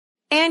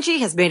Angie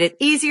has made it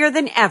easier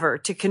than ever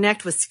to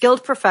connect with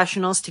skilled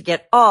professionals to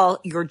get all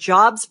your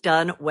jobs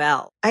done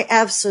well. I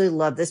absolutely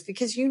love this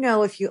because,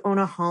 if you own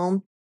a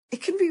home,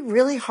 it can be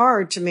really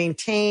hard to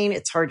maintain.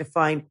 It's hard to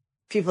find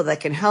people that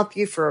can help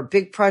you for a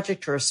big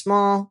project or a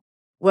small.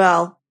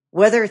 Well,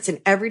 whether it's in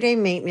everyday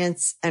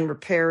maintenance and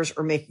repairs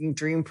or making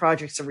dream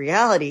projects a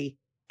reality,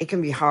 it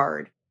can be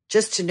hard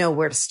just to know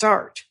where to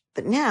start.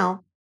 But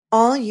now,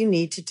 all you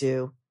need to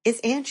do is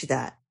Angie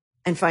that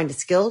and find a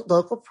skilled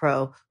local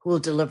pro who will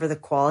deliver the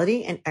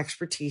quality and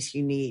expertise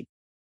you need.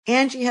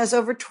 Angie has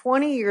over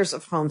 20 years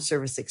of home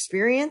service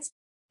experience,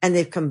 and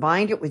they've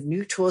combined it with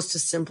new tools to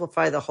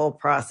simplify the whole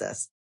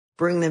process.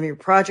 Bring them your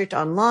project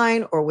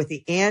online or with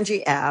the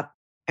Angie app,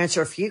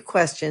 answer a few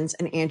questions,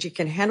 and Angie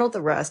can handle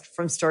the rest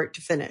from start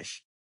to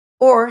finish.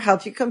 Or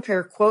help you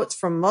compare quotes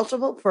from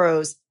multiple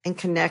pros and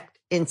connect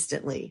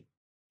instantly,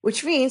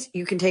 which means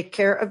you can take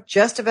care of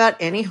just about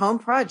any home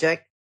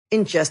project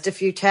in just a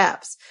few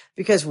taps.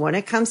 Because when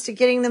it comes to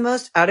getting the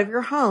most out of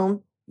your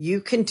home, you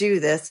can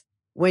do this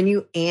when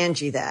you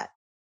Angie that.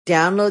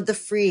 Download the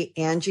free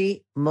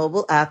Angie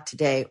mobile app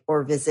today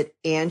or visit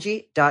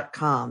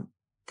Angie.com.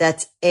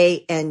 That's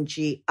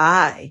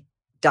ANGI.com.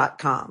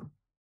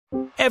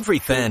 Every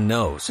fan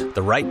knows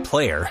the right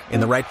player in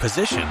the right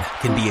position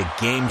can be a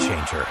game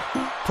changer.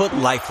 Put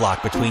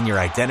LifeLock between your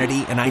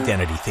identity and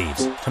identity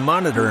thieves to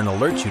monitor and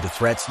alert you to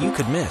threats you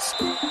could miss.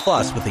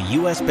 Plus, with a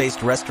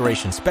U.S.-based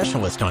restoration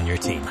specialist on your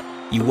team,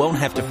 you won't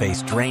have to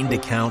face drained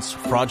accounts,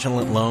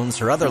 fraudulent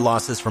loans, or other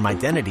losses from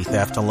identity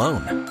theft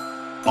alone.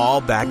 All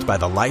backed by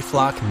the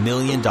LifeLock $1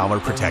 Million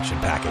Protection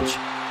Package.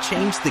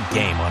 Change the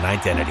game on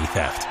identity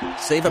theft.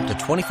 Save up to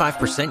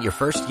 25% your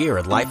first year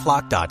at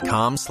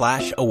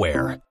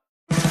LifeLock.com/aware.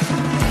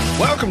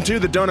 Welcome to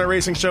the Donut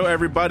Racing Show,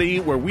 everybody,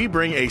 where we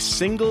bring a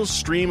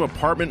single-stream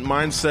apartment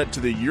mindset to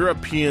the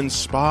European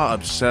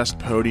spa-obsessed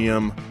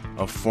podium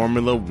of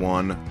Formula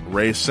One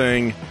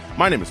racing.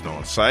 My name is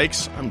Nolan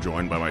Sykes. I'm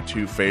joined by my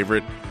two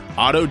favorite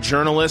auto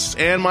journalists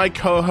and my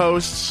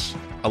co-hosts,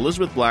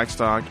 Elizabeth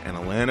Blackstock and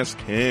Alanis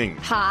King.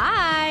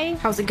 Hi.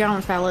 How's it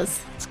going,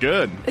 fellas? It's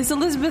good. Is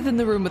Elizabeth in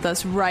the room with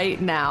us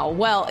right now?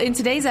 Well, in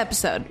today's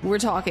episode, we're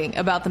talking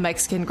about the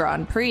Mexican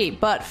Grand Prix.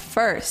 But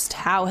first,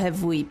 how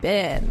have we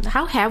been?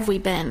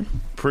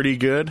 Pretty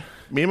good.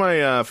 Me and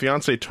my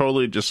fiance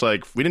totally just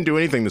we didn't do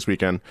anything this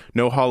weekend.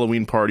 No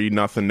Halloween party,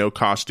 nothing, no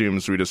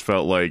costumes. We just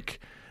felt like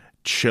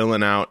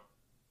chilling out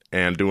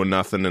and doing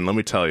nothing. And let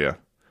me tell you,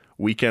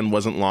 weekend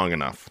wasn't long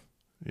enough.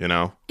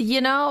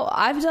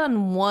 I've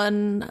done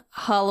one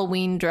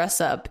Halloween dress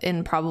up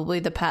in probably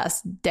the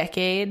past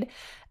decade,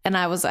 and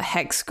I was a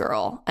Hex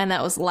Girl, and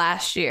that was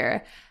last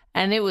year,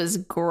 and it was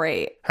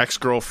great. Hex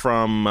Girl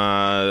from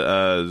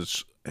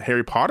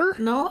Harry Potter?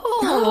 No.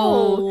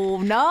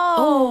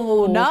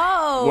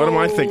 What am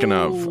I thinking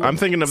of? I'm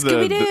thinking of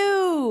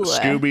Scooby-Doo.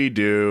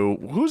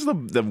 Scooby-Doo. Who's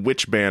the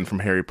witch band from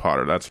Harry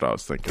Potter? That's what I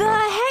was thinking of.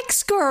 The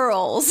Hex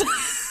Girls.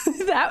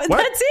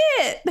 That's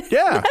it.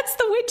 Yeah. That's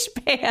the witch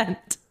band.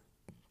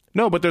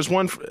 No, but there's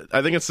one,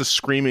 I think it's the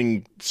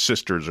Screaming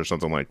Sisters or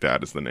something like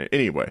that is the name.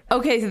 Anyway.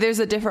 Okay, so there's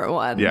a different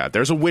one. Yeah,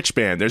 there's a witch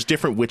band. There's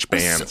different witch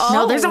bands.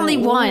 No, there's only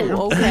one.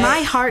 Okay. In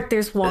my heart,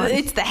 there's one.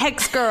 It's the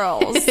Hex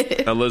Girls.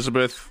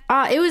 Elizabeth?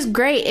 It was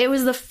great. It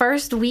was the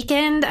first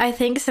weekend, I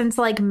think, since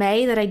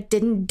May that I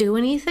didn't do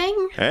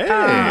anything. Hey!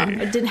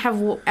 I didn't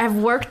have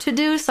work to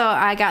do, so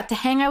I got to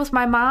hang out with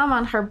my mom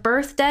on her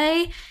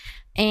birthday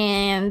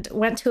and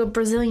went to a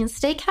Brazilian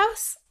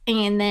steakhouse.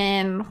 And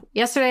then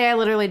yesterday, I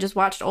literally just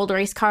watched Old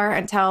Race Car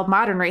until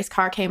Modern Race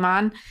Car came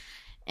on.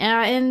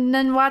 And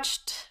then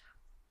watched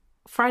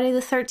Friday the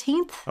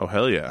 13th. Oh,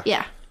 hell yeah.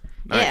 Yeah.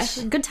 Nice.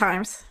 Yeah, good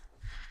times.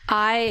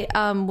 I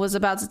was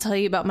about to tell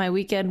you about my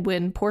weekend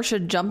when Portia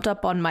jumped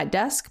up on my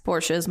desk.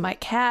 Portia is my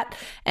cat.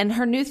 And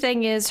her new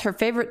thing is her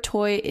favorite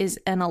toy is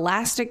an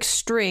elastic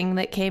string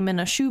that came in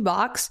a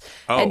shoebox.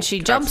 Oh, and she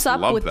jumps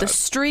up with that. the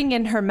string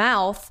in her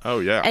mouth. Oh,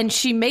 yeah. And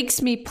she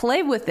makes me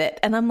play with it.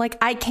 And I'm like,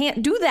 I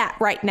can't do that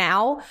right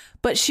now.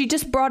 But she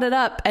just brought it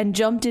up and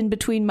jumped in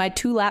between my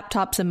two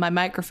laptops and my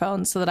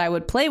microphone so that I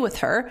would play with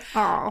her.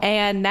 Aww.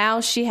 And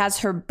now she has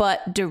her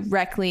butt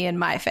directly in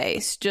my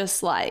face,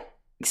 just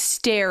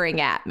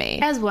staring at me.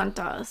 As one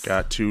does.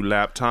 Got two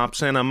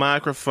laptops and a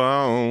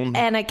microphone.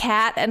 And a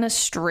cat and a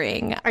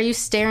string. Are you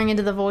staring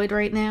into the void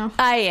right now?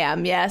 I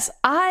am, yes.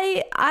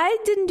 I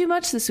didn't do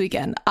much this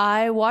weekend.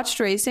 I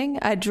watched racing.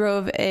 I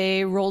drove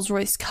a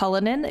Rolls-Royce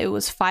Cullinan. It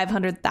was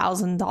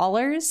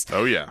 $500,000.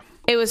 Oh, yeah.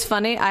 It was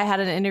funny. I had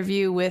an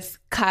interview with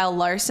Kyle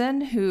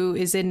Larson, who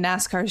is in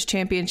NASCAR's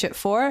Championship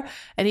 4,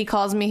 and he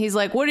calls me. He's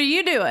like, "What are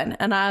you doing?"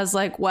 And I was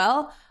like,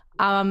 "Well,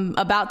 I'm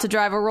about to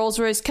drive a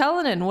Rolls-Royce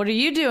Cullinan. What are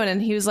you doing?"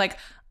 And he was like,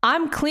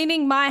 "I'm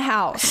cleaning my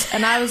house."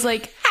 And I was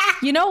like,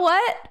 "You know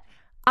what?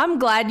 I'm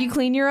glad you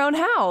clean your own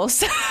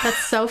house."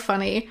 That's so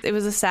funny. It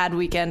was a sad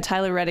weekend.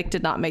 Tyler Reddick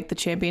did not make the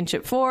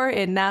Championship 4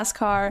 in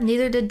NASCAR.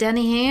 Neither did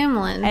Denny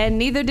Hamlin. And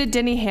neither did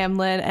Denny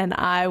Hamlin, and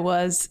I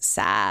was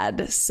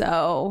sad.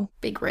 So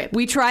big rip.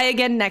 We try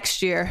again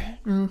next year.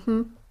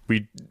 Mm-hmm.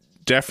 We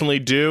definitely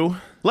do.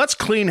 let's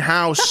clean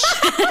house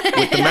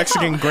with the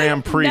Mexican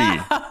Grand Prix.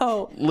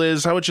 No.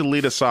 Liz, how would you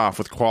lead us off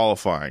with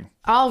qualifying?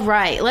 All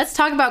right, let's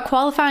talk about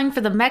qualifying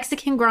for the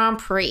Mexican Grand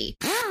Prix.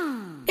 It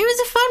was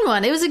a fun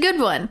one. It was a good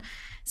one.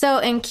 So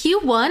in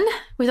Q1,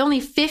 with only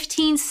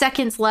 15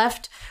 seconds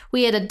left,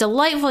 we had a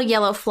delightful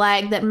yellow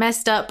flag that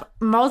messed up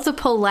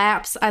multiple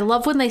laps. I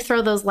love when they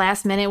throw those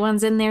last-minute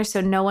ones in there so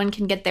no one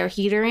can get their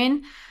heater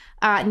in.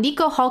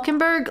 Nico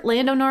Hülkenberg,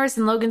 Lando Norris,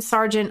 and Logan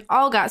Sargent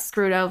all got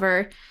screwed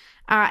over.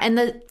 And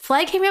the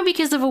flag came out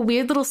because of a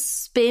weird little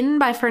spin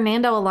by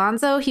Fernando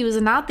Alonso. He was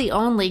not the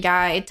only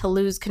guy to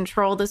lose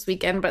control this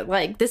weekend, but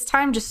like this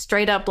time just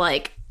straight up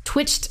like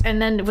twitched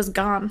and then it was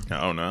gone.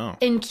 Oh, no.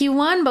 In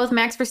Q1, both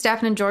Max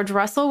Verstappen and George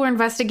Russell were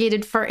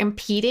investigated for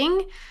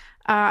impeding.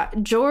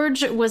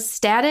 George was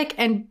static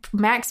and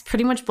Max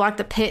pretty much blocked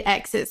the pit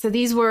exit. So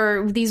these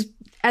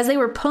as they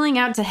were pulling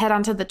out to head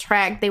onto the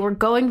track, they were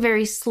going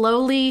very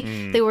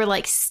slowly. They were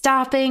like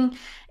stopping.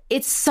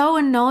 It's so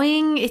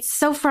annoying. It's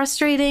so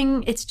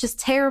frustrating. It's just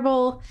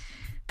terrible.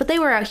 But they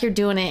were out here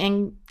doing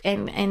it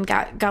and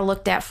got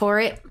looked at for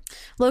it.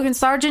 Logan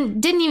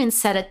Sargent didn't even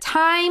set a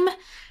time.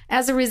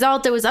 As a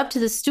result, it was up to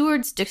the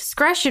steward's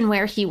discretion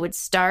where he would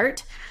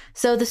start.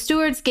 So the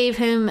stewards gave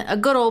him a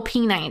good old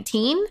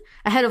P19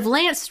 ahead of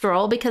Lance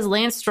Stroll because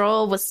Lance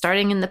Stroll was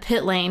starting in the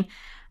pit lane.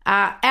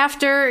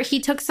 After he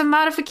took some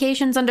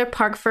modifications under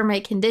parc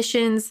fermé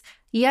conditions,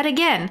 yet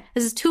again,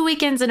 this is 2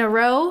 weekends in a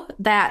row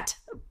that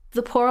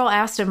the poor old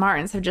Aston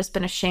Martins have just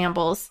been a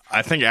shambles.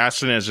 I think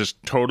Aston has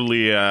just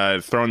totally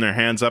thrown their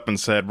hands up and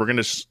said, we're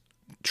going to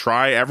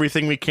try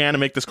everything we can to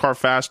make this car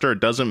faster.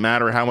 It doesn't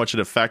matter how much it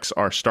affects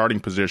our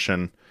starting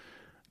position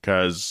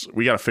because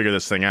we got to figure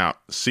this thing out.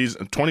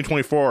 Season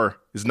 2024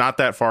 is not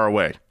that far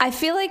away. I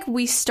feel like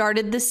we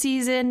started the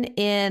season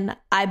in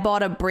I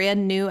bought a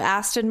brand new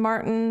Aston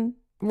Martin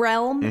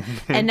realm.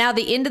 And now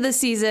the end of the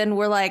season,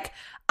 we're like,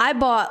 I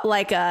bought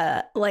like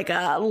a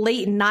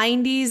late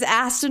 90s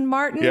Aston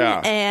Martin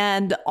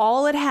and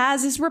all it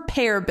has is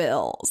repair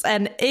bills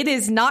and it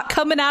is not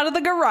coming out of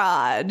the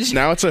garage.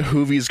 Now it's a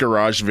Hoovie's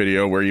garage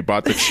video where he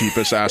bought the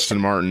cheapest Aston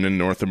Martin in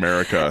North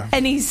America.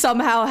 And he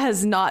somehow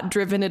has not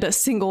driven it a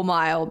single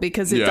mile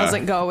because it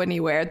doesn't go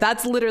anywhere.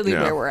 That's literally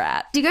where we're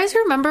at. Do you guys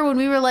remember when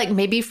we were like,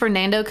 maybe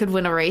Fernando could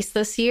win a race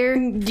this year?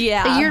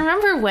 Yeah. You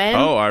remember when?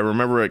 Oh, I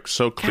remember it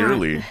so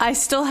clearly. I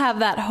still have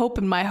that hope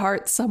in my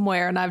heart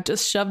somewhere and I've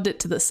just shoved it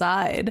to the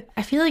side.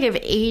 I feel like I've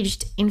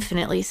aged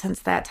infinitely since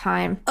that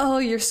time. Oh,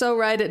 you're so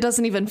right. It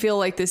doesn't even feel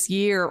like this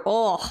year.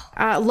 Oh.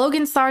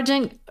 Logan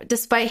Sargent,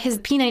 despite his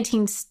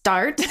P19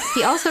 start,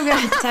 he also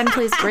got a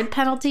 10-place grid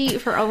penalty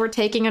for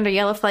overtaking under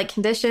yellow flag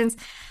conditions.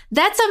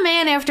 That's a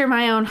man after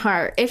my own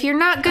heart. If you're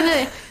not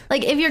gonna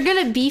if you're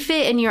gonna beef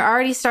it and you're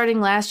already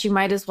starting last, you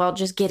might as well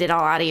just get it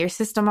all out of your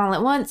system all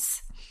at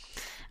once.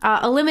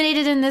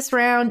 Eliminated in this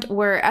round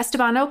were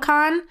Esteban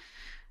Ocon,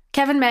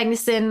 Kevin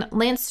Magnussen,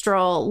 Lance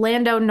Stroll,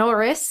 Lando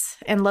Norris,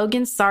 and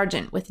Logan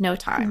Sargent with no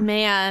time.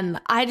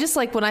 Man, I just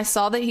when I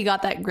saw that he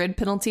got that grid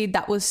penalty,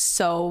 that was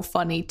so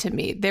funny to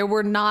me. There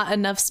were not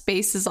enough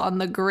spaces on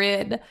the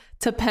grid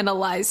to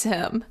penalize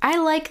him. I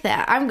like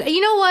that.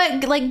 You know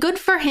what? Good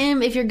for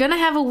him. If you're going to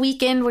have a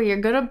weekend where you're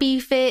going to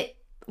beef it,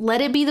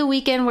 let it be the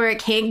weekend where it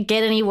can't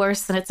get any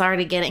worse than it's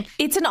already getting.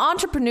 It's an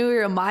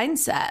entrepreneurial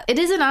mindset. It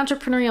is an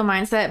entrepreneurial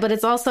mindset, but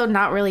it's also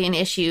not really an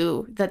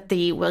issue that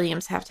the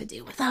Williams have to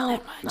deal with. No,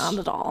 not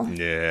at all.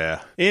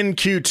 Yeah. In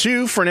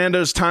Q2,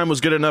 Fernando's time was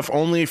good enough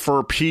only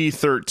for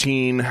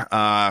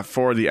P13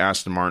 for the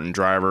Aston Martin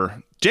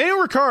driver. Daniel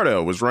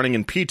Ricciardo was running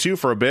in P2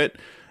 for a bit,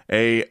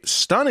 a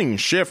stunning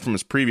shift from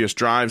his previous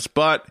drives,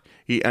 but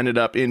he ended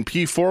up in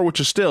P4, which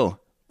is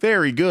still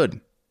very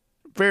good.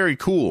 Very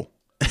cool.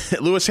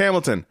 Lewis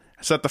Hamilton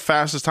set the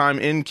fastest time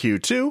in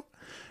Q2,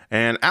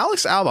 and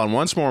Alex Albon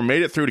once more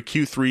made it through to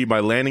Q3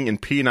 by landing in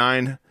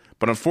P9,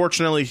 but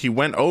unfortunately he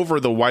went over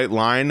the white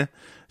line,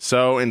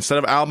 so instead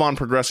of Albon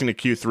progressing to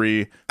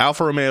Q3,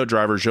 Alfa Romeo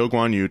driver Zhou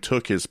Guanyu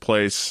took his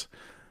place.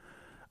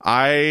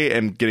 I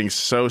am getting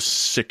so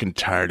sick and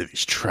tired of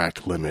these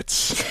track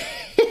limits.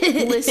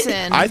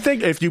 Listen. I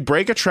think if you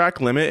break a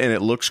track limit and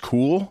it looks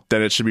cool,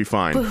 then it should be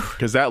fine.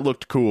 Because that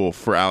looked cool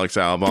for Alex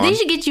Albon. They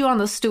should get you on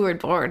the steward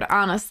board,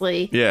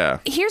 honestly. Yeah.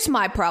 Here's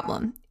my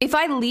problem. If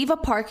I leave a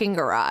parking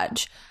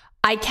garage,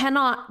 I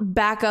cannot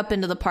back up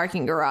into the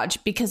parking garage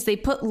because they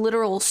put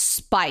literal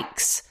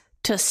spikes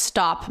to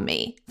stop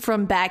me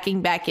from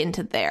backing back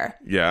into there.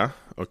 Yeah.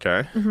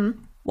 Okay. Mm-hmm.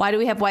 Why do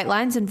we have white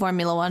lines in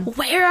Formula One?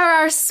 Where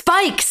are our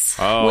spikes?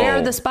 Oh. Where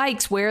are the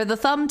spikes? Where are the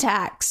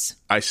thumbtacks?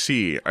 I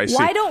see.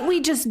 Why don't we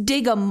just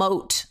dig a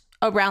moat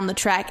around the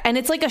track? And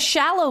it's like a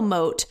shallow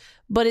moat,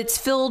 but it's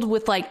filled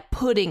with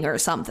pudding or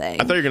something.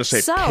 I thought you were going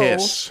to say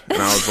piss.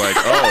 And I was like,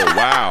 oh,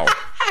 wow.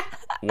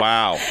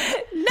 Wow.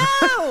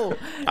 No!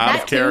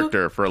 Out of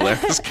character for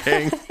Lance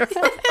King.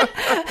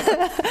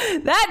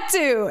 That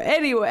too.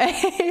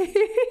 Anyway.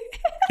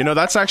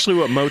 That's actually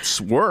what moats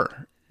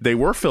were. They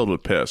were filled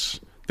with piss.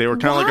 They were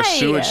kind of like a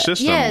sewage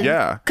system.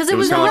 Yeah. Because it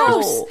was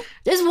gross.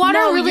 Is water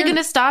really going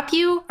to stop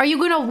you? Are you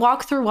going to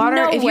walk through water?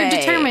 No if way. You're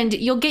determined,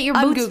 you'll get your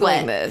boots I'm Googling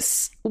wet.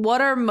 this.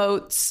 What are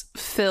moats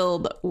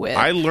filled with?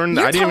 I learned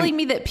You're telling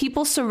me that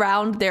people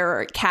surround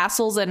their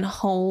castles and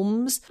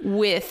homes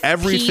with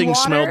everything pea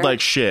water? smelled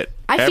like shit.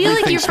 I feel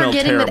like Everything you're smelled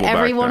forgetting that terrible back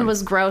everyone then.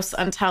 was gross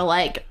until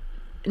like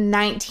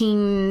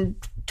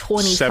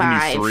 1925.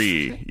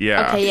 73.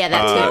 Yeah. Okay, yeah,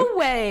 that's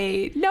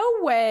No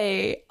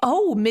way.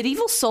 Oh,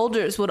 medieval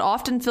soldiers would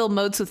often fill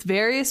moats with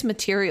various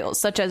materials,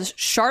 such as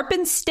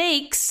sharpened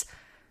stakes,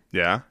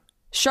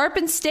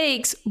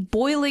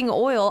 boiling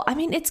oil. I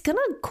mean, it's going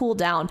to cool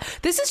down.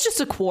 This is just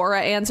a Quora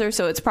answer,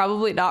 so it's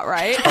probably not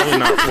right. Probably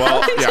not.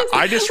 Well, yeah,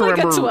 I just like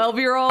remember. a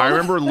 12-year-old. I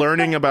remember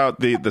learning about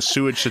the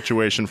sewage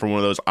situation from one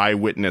of those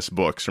eyewitness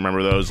books.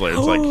 Remember those? Like,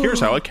 it's like, here's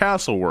how a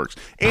castle works.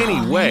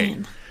 Anyway,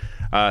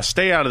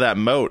 stay out of that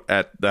moat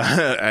at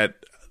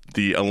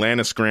the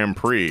Atlantis Grand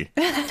Prix.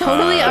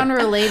 Totally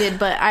unrelated,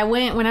 but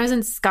when I was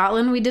in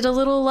Scotland, we did a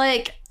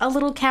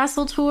little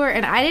castle tour,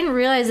 and I didn't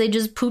realize they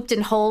just pooped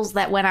in holes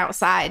that went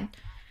outside.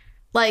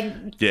 Like,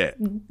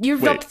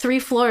 you've up 3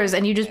 floors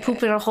and you just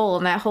poop in a hole,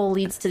 and that hole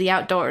leads to the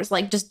outdoors.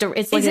 Like, just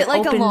it's like is it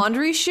like open... a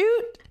laundry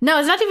chute? No,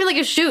 it's not even like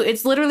a chute.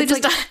 It's literally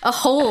just like a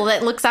hole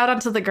that looks out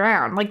onto the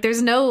ground. Like,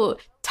 there's no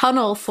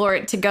tunnel for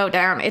it to go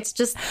down. It's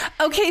just...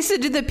 Okay, so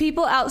do the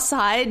people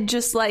outside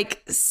just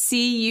like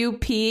see you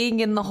peeing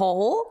in the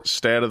hole?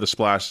 Stay out of the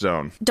splash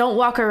zone. Don't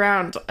walk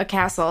around a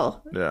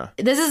castle. Yeah.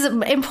 This is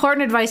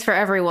important advice for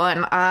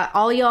everyone.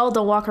 All y'all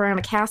don't walk around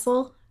a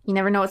castle. You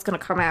never know what's going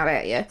to come out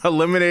at you.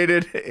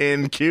 Eliminated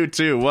in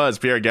Q2 was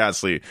Pierre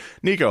Gasly,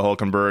 Nico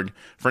Hulkenberg,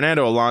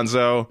 Fernando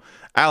Alonso,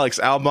 Alex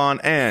Albon,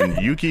 and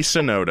Yuki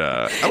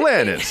Tsunoda.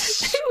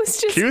 Atlantis. It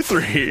was just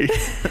Q3.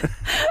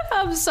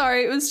 I'm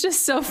sorry. It was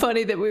just so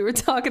funny that we were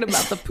talking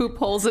about the poop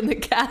holes in the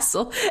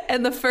castle,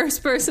 and the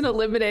first person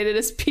eliminated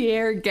is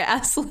Pierre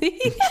Gasly.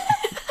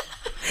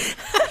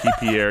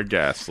 Pierre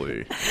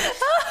Gasly.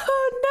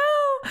 Oh, no.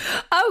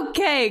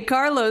 Okay,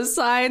 Carlos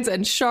Sainz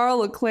and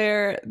Charles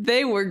Leclerc,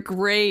 they were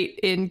great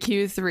in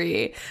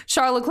Q3.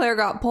 Charles Leclerc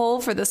got pole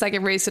for the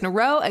second race in a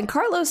row, and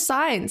Carlos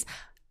Sainz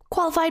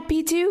qualified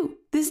P2.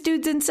 This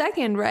dude's in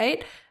second,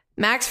 right?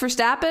 Max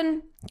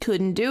Verstappen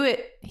couldn't do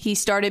it. He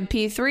started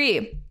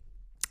P3.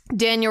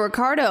 Daniel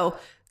Ricciardo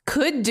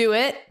could do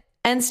it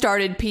and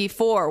started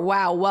P4.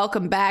 Wow,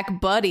 welcome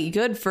back, buddy.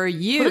 Good for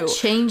you. What a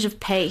change of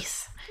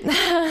pace.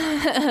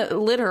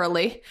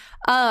 Literally.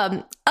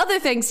 Other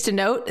things to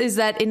note is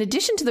that in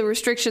addition to the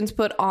restrictions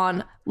put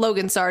on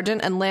Logan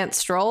Sargent and Lance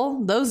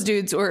Stroll, those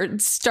dudes were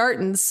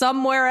starting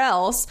somewhere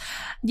else.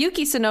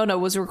 Yuki Tsunoda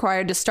was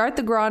required to start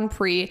the Grand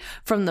Prix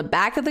from the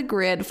back of the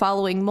grid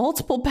following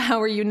multiple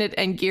power unit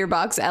and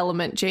gearbox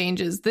element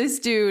changes. This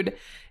dude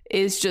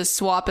is just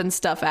swapping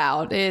stuff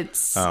out.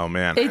 It's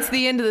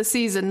the end of the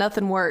season.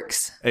 Nothing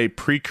works. A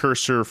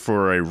precursor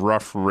for a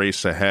rough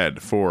race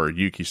ahead for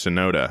Yuki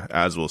Tsunoda,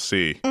 as we'll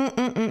see.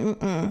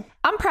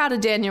 I'm proud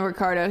of Daniel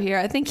Ricciardo here.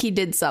 I think he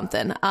did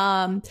something.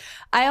 I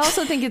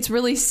also think it's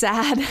really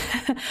sad.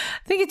 I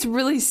think it's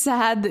really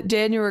sad that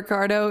Daniel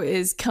Ricciardo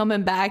is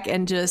coming back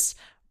and just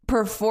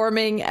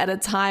performing at a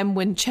time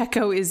when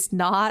Checo is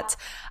not.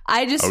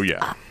 It's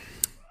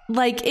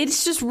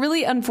just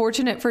really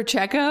unfortunate for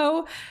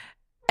Checo.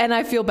 And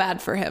I feel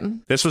bad for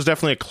him. This was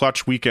definitely a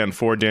clutch weekend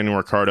for Daniel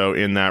Ricciardo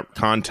in that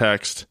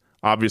context.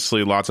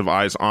 Obviously, lots of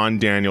eyes on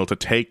Daniel to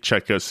take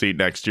Checo's seat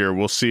next year.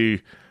 We'll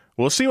see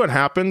what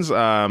happens.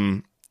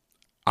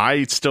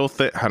 I still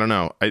think, I don't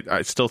know.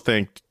 I still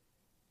think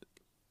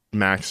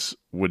Max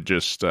would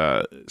just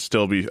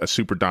still be a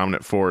super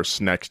dominant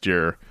force next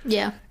year.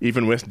 Yeah.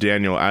 Even with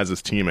Daniel as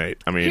his teammate.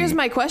 I mean, here's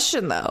my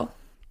question, though.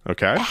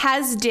 Okay.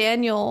 Has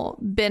Daniel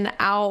been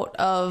out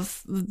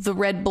of the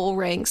Red Bull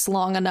ranks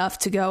long enough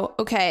to go,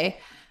 okay,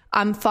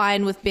 I'm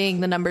fine with being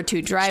the number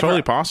 2 driver? It's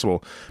totally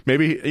possible.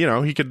 Maybe,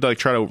 he could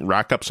try to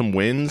rack up some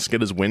wins, get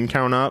his win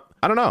count up.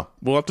 I don't know.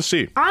 We'll have to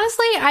see.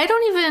 Honestly,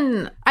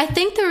 I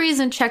think the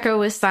reason Checo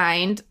was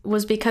signed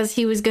was because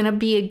he was going to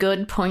be a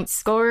good point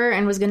scorer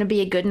and was going to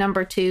be a good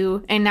number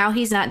 2. And now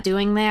he's not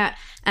doing that.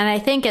 And I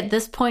think at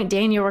this point,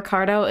 Daniel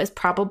Ricciardo is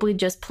probably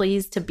just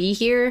pleased to be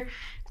here.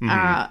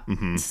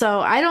 So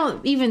I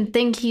don't even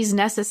think he's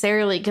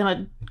necessarily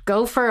gonna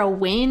go for a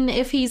win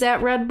if he's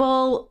at Red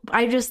Bull.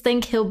 I just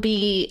think he'll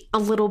be a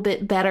little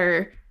bit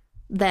better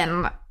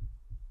than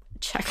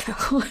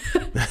Checo.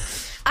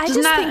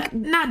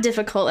 Not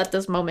difficult at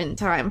this moment in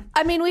time.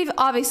 I mean, we've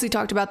obviously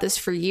talked about this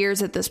for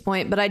years at this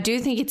point, but I do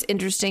think it's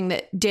interesting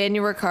that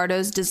Daniel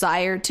Ricciardo's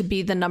desire to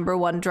be the number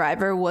 1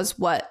 driver was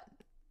what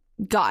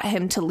got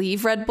him to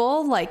leave Red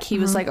Bull. Like, he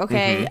was like,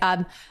 okay,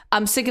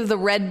 I'm sick of the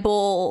Red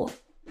Bull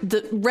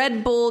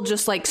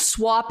just like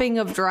swapping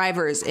of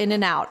drivers in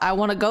and out. I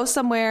want to go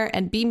somewhere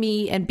and be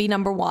me and be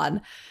number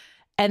 1.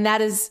 And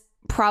that is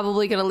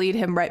probably going to lead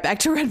him right back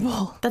to Red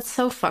Bull. That's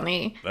so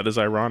funny. That is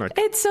ironic.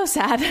 It's so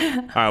sad.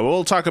 All right,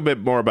 we'll talk a bit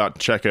more about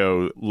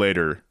Checo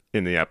later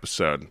in the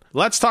episode.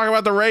 Let's talk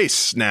about the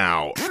race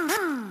now.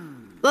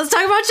 Let's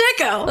talk about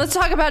Checo. Let's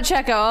talk about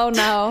Checo. Oh,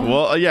 no.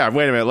 Well, yeah,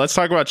 wait a minute. Let's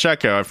talk about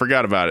Checo. I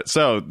forgot about it.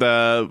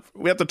 So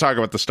we have to talk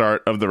about the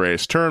start of the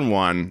race. Turn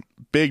 1,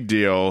 big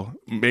deal.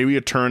 Maybe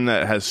a turn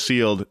that has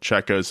sealed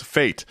Checo's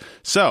fate.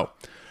 So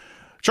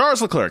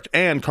Charles Leclerc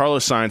and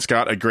Carlos Sainz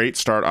got a great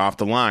start off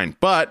the line,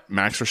 but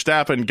Max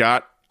Verstappen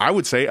got, I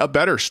would say, a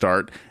better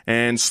start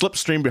and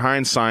slipstreamed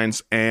behind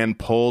Sainz and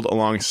pulled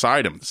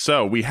alongside him.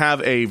 So we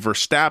have a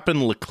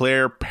Verstappen,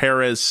 Leclerc,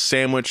 Perez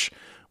sandwich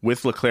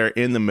with Leclerc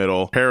in the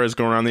middle. Perez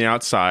going around the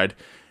outside.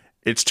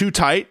 It's too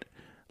tight.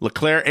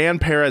 Leclerc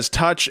and Perez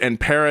touch, and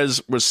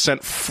Perez was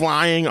sent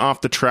flying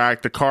off the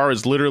track. The car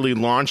is literally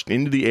launched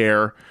into the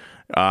air.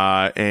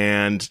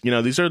 And,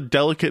 these are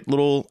delicate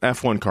little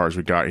F1 cars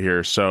we got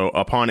here. So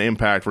upon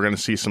impact, we're going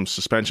to see some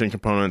suspension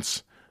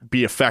components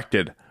be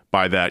affected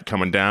by that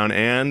coming down.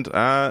 And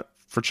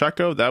for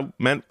Checo, that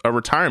meant a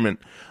retirement.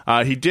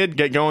 He did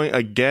get going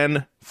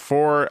again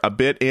for a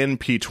bit in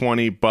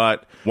P20,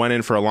 but went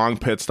in for a long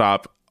pit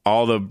stop.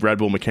 All the Red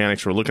Bull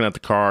mechanics were looking at the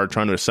car,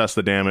 trying to assess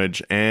the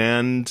damage,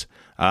 and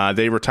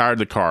they retired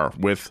the car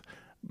with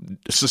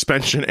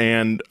suspension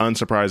and,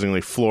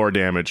 unsurprisingly, floor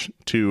damage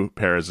to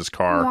Perez's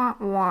car. Wah,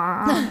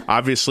 wah.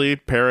 Obviously,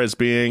 Perez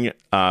being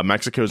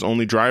Mexico's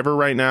only driver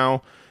right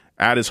now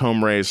at his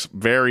home race,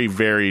 very,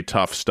 very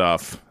tough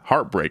stuff.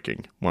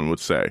 Heartbreaking, one would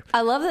say.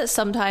 I love that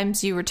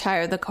sometimes you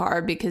retire the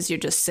car because you're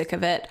just sick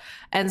of it,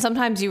 and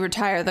sometimes you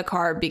retire the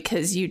car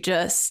because you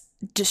just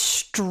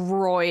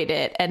destroyed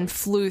it and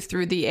flew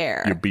through the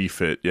air. You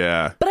beef it,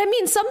 yeah. But I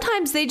mean,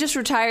 sometimes they just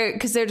retire it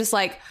because they're just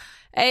like,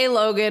 hey,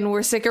 Logan,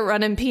 we're sick of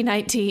running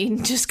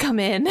P19. Just come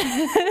in.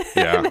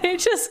 Yeah. and they're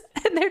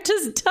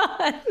just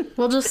done.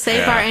 We'll just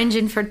save our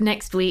engine for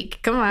next week.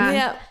 Come on.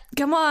 Yeah.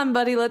 Come on,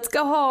 buddy. Let's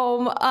go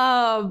home.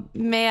 Oh,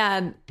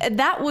 man.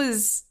 That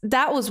was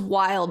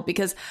wild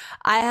because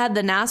I had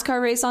the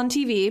NASCAR race on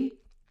TV.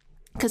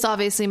 Because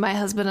obviously my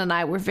husband and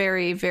I were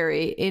very,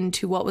 very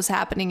into what was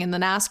happening in the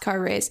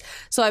NASCAR race.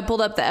 So I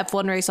pulled up the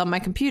F1 race on my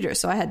computer.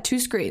 So I had 2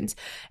 screens.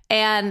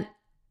 And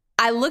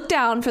I looked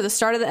down for the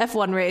start of the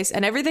F1 race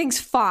and everything's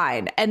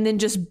fine. And then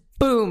just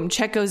boom,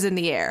 Checo's in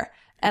the air.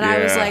 And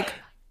I was like,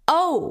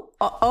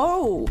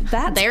 oh,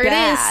 that's there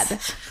bad. It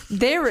is.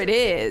 There it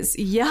is.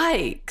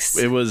 Yikes.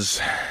 It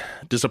was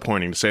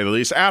disappointing, to say the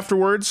least.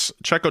 Afterwards,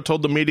 Checo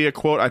told the media,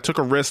 quote, "I took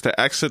a risk to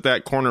exit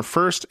that corner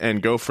first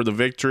and go for the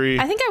victory."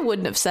 I think I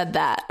wouldn't have said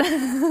that.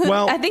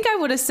 Well, I think I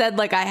would have said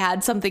like I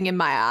had something in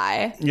my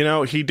eye.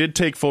 He did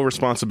take full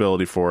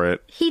responsibility for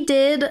it. He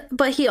did,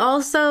 but he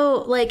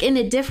also, like, in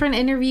a different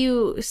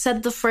interview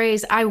said the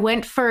phrase, "I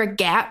went for a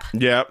gap."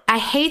 Yep. I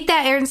hate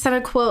that Ayrton Senna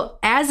quote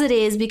as it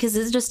is because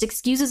it just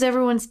excuses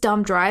everyone's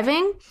dumb driving.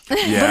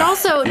 Yeah. But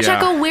also,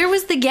 Yeah. Checo, where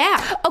was the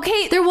gap?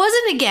 Okay. There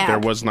wasn't a gap. There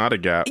was not a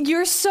gap.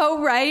 You're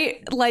so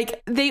right.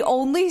 Like, they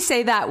only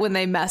say that when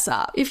they mess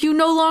up. If you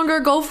no longer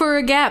go for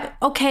a gap,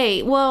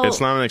 okay, well...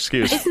 It's not an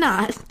excuse. It's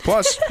not.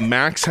 Plus,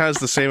 Max has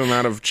the same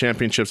amount of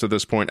championships at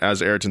this point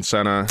as Ayrton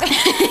Senna.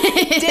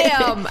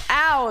 Damn.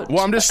 Ouch.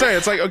 Well, I'm just saying,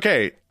 it's like,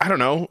 okay, I don't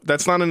know.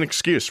 That's not an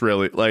excuse,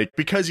 really. Like,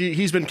 because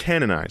he's been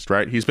canonized,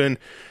 right? He's been...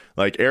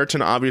 Like,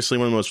 Ayrton, obviously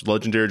one of the most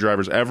legendary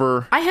drivers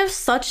ever. I have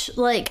such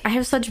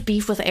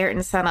beef with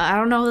Ayrton Senna. I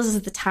don't know if this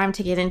is the time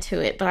to get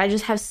into it, but I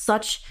just have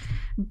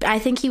I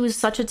think he was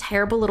such a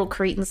terrible little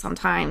cretin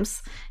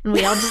sometimes. And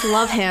we all just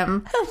love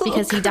him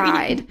because he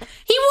died.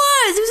 He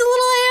was a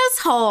little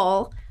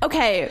asshole.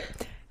 Okay,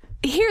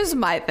 here's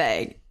my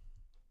thing.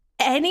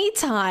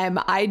 Anytime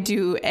I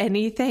do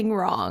anything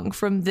wrong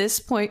from this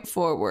point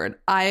forward,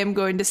 I am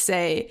going to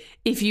say,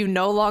 if you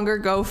no longer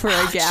go for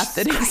a gap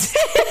that exists...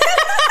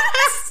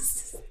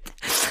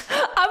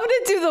 I'm gonna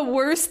do the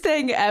worst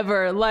thing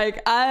ever.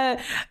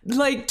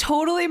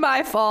 Totally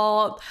my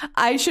fault.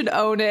 I should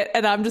own it,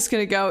 and I'm just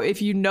gonna go,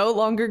 if you no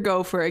longer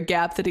go for a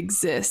gap that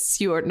exists,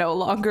 you are no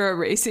longer a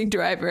racing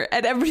driver.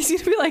 And everybody's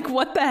gonna be like,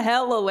 what the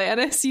hell,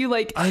 Alanis?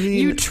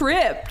 You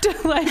tripped.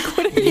 Like,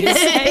 what are you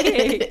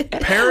saying?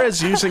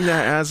 Perez using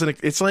that as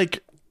it's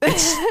like the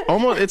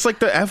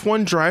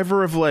F1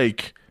 driver of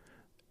like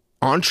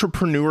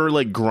entrepreneur,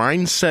 like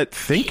grind set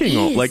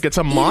thinking. Like, it's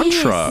a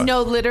mantra.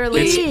 No,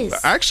 literally.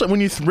 It's actually,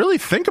 when you really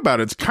think about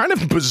it, it's kind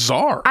of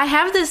bizarre. I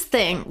have this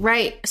thing,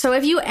 right? So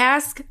if you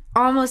ask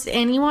almost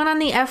anyone on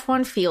the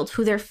F1 field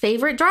who their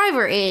favorite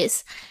driver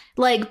is,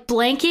 like,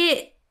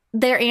 blanket,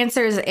 their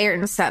answer is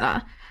Ayrton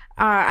Senna.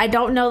 I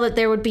don't know that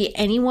there would be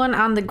anyone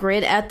on the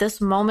grid at this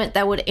moment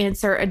that would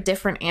answer a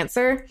different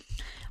answer.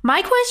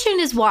 My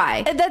question is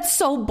why? That's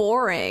so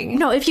boring.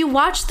 No, if you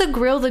watch the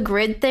grill the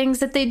grid things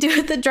that they do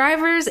with the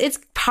drivers, it's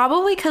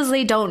probably because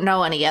they don't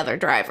know any other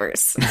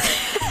drivers.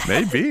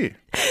 Maybe.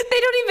 They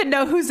don't even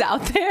know who's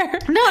out there.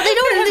 No, they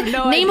don't have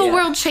no name idea. a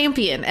world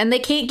champion, and they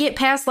can't get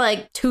past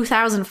like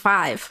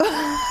 2005.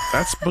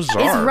 That's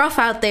bizarre. It's rough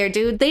out there,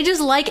 dude. They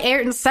just like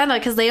Ayrton Senna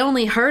because they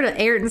only heard of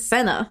Ayrton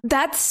Senna.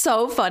 That's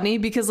so funny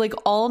because like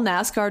all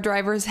NASCAR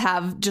drivers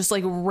have just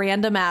like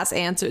random ass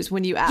answers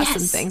when you ask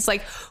them things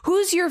like,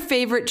 who's your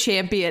favorite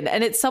champion?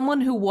 And it's someone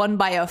who won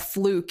by a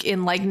fluke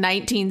in like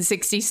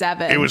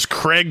 1967. It was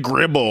Craig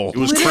Gribble. He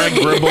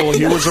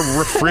was a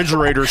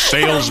refrigerator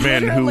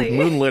salesman who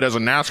moonlit as a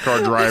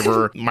NASCAR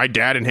driver. My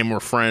dad and him were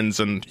friends,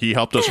 and he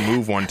helped us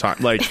move one time.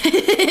 Like,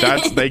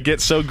 they get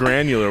so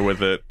granular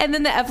with it. And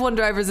then the F1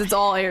 drivers, it's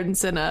all Ayrton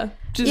Senna.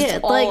 Do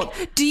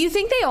you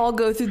think they all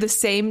go through the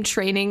same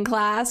training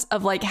class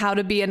of like how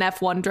to be an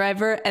F1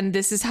 driver, and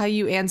this is how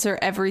you answer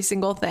every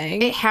single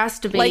thing? It has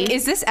to be. Like,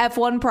 is this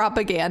F1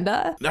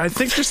 propaganda? I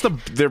think just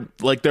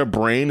their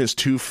brain is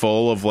too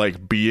full of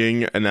like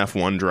being an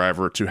F1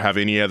 driver to have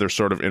any other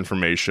sort of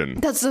information.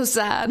 That's so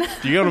sad.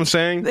 Do you get what I'm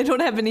saying? They don't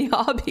have any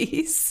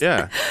hobbies.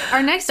 Yeah.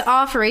 Our next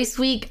off race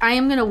week, I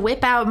am going to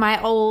whip out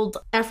my old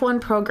F1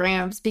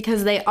 programs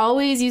because they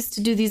always used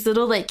to do these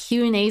little like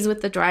Q&As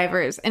with the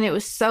drivers, and it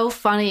was so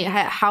funny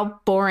how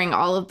boring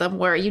all of them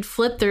were. You'd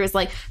flip through, it's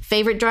like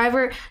favorite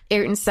driver,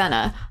 Ayrton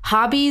Senna,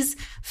 hobbies,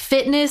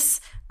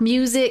 fitness,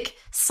 music,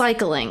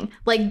 cycling.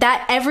 Like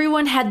that,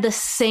 everyone had the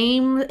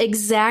same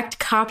exact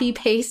copy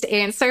paste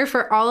answer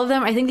for all of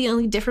them. I think the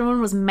only different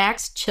one was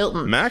Max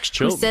Chilton.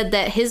 Who said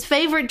that his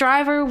favorite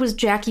driver was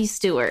Jackie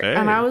Stewart. Hey.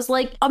 And I was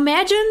like,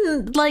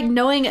 imagine like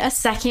knowing a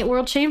second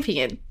world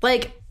champion.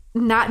 Like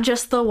not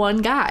just the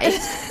one guy.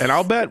 And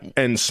I'll bet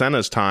in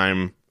Senna's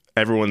time,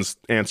 everyone's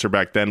answer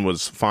back then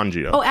was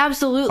Fangio. Oh,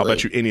 absolutely. I'll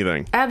bet you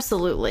anything.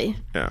 Absolutely.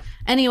 Yeah.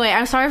 Anyway,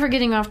 I'm sorry for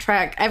getting off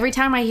track. Every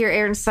time I hear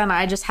Ayrton Senna,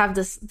 I just have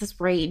this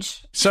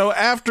rage. So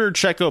after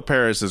Checo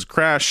Perez's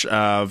crash,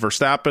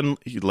 Verstappen,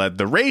 he led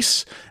the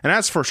race. And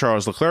as for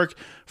Charles Leclerc,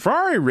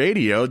 Ferrari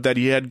radioed that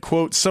he had,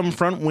 quote, some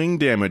front wing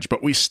damage,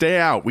 but we stay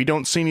out. We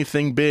don't see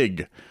anything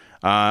big.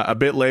 A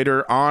bit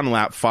later, on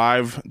lap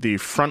 5, the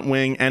front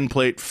wing end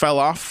plate fell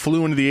off,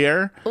 flew into the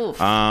air,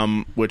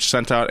 which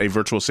sent out a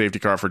virtual safety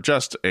car for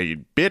just a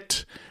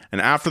bit.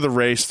 And after the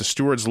race, the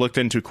stewards looked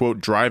into,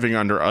 quote, driving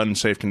under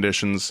unsafe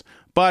conditions.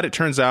 But it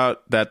turns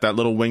out that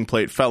little wing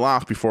plate fell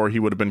off before he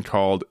would have been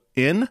called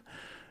in.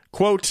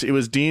 Quote, it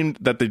was deemed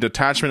that the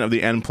detachment of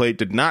the end plate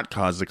did not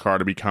cause the car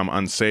to become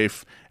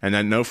unsafe and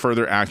that no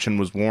further action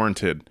was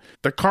warranted.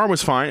 The car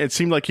was fine. It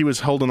seemed like he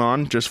was holding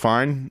on just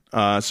fine.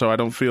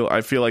 So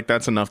I feel like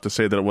that's enough to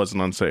say that it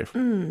wasn't unsafe,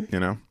 you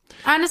know?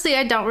 Honestly,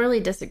 I don't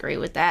really disagree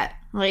with that.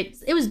 Like,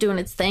 it was doing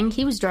its thing.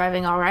 He was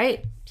driving all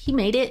right. He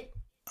made it.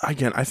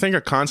 Again, I think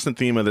a constant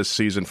theme of this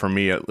season, for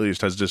me at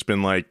least, has just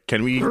been like,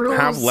 can we Rules.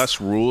 have less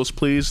rules,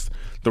 please?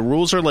 The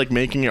rules are like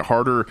making it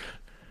harder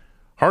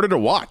to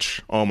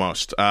watch,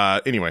 almost.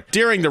 Anyway,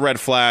 during the red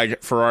flag,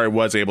 Ferrari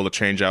was able to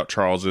change out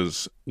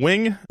Charles's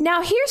wing.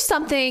 Now, here's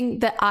something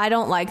that I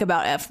don't like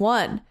about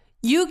F1.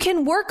 You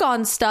can work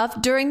on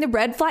stuff during the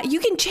red flag. You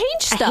can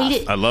change stuff. I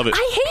hate it. I love it.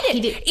 I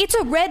hate it. It's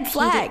a red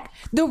flag.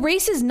 The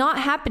race is not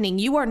happening.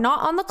 You are not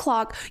on the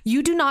clock.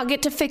 You do not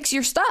get to fix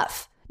your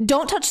stuff.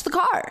 Don't touch the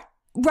car.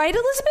 Right,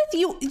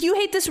 Elizabeth? You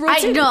hate this rule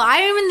too. No,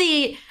 I'm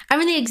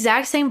in the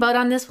exact same boat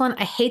on this one.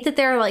 I hate that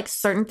there are like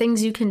certain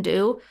things you can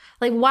do.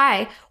 Like,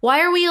 why?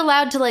 Why are we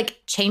allowed to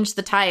like change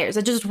the tires?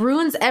 It just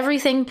ruins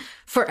everything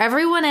for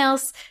everyone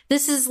else.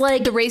 This is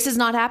like The race is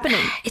not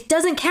happening. It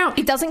doesn't count.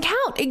 It doesn't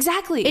count.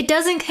 Exactly. It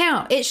doesn't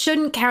count. It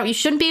shouldn't count. You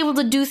shouldn't be able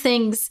to do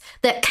things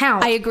that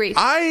count. I agree.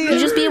 You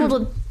just be able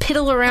to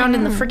piddle around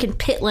in the freaking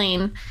pit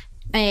lane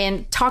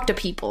and talk to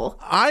people.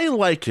 I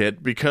like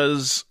it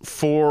because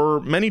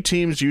for many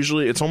teams,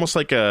 usually it's almost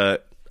like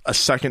a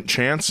second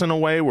chance in a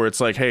way where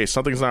it's like, hey,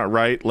 something's not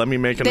right. Let me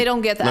make They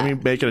don't get that. Let me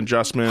make an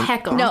adjustment.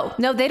 Heck No,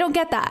 they don't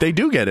get that. They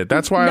do get it.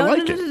 That's why I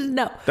like it.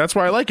 No. That's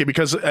why I like it,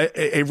 because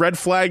a red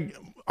flag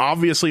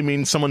obviously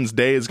means someone's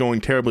day is going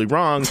terribly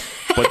wrong,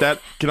 but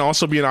that can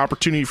also be an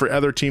opportunity for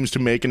other teams to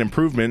make an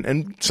improvement.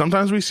 And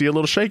sometimes we see a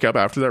little shakeup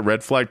after that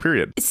red flag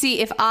period. See,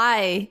 if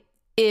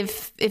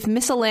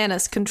Miss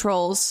Alanis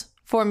controls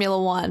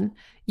Formula One,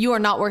 you are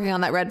not working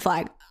on that red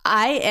flag.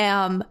 I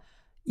am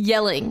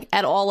yelling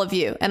at all of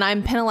you, and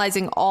I'm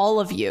penalizing all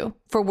of you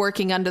for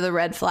working under the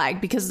red flag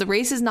because the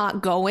race is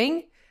not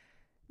going.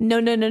 No.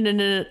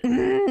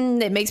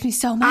 It makes me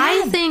so mad.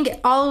 I think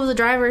all of the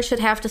drivers should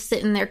have to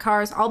sit in their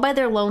cars all by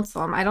their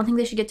lonesome. I don't think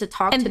they should get to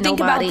talk and to think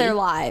nobody. about their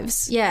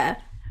lives. Yeah.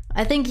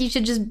 I think you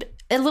should just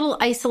a little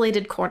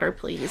isolated corner,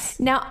 please.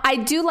 Now, I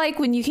do like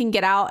when you can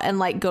get out and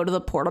like go to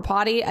the porta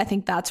potty. I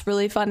think that's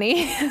really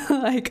funny.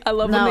 Like, I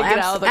love when they get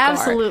out of the car.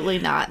 Absolutely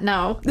not.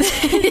 No.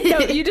 No,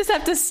 you just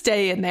have to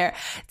stay in there.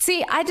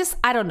 See, I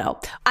don't know.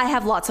 I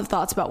have lots of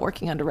thoughts about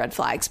working under red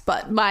flags,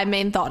 but my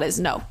main thought is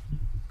no.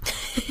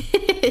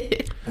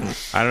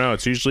 I don't know.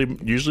 It's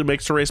usually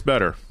makes the race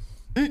better.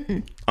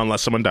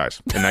 Unless someone dies.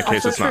 In that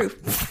case, it's true.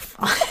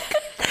 not.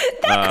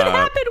 That could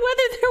happen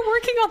whether they're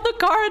working on the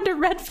car under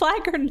red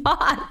flag or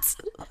not.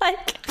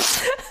 Like,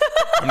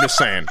 I'm just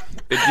saying.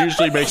 It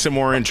usually makes it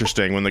more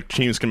interesting when the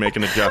teams can make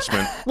an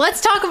adjustment.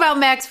 Let's talk about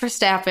Max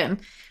Verstappen,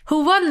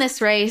 who won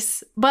this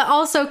race, but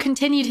also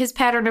continued his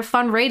pattern of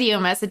fun radio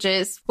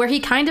messages, where he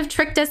kind of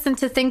tricked us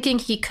into thinking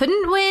he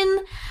couldn't win.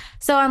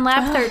 So on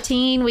lap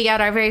 13, we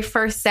got our very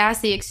first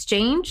sassy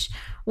exchange,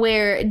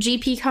 where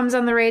GP comes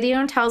on the radio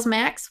and tells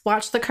Max,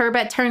 watch the curb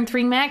at turn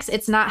 3, Max.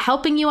 It's not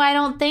helping you, I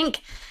don't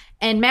think.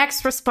 And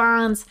Max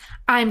responds,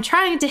 I'm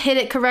trying to hit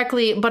it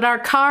correctly, but our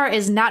car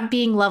is not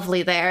being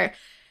lovely there.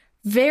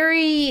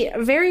 Very,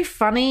 very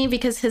funny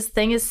because his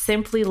thing is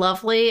simply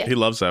lovely. He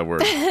loves that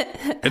word.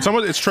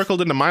 It's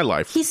trickled into my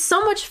life. He's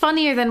so much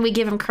funnier than we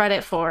give him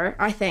credit for,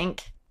 I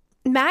think.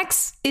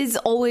 Max is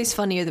always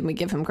funnier than we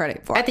give him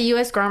credit for. At the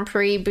US Grand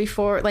Prix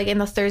before, like in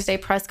the Thursday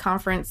press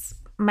conference,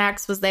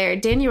 Max was there.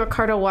 Daniel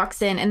Ricciardo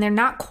walks in and they're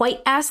not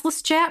quite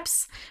assless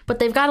chaps, but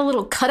they've got a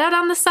little cutout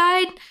on the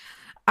side.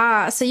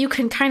 So you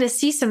can kind of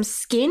see some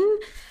skin.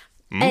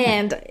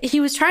 And he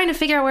was trying to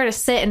figure out where to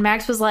sit. And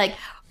Max was like,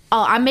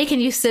 oh, I'm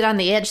making you sit on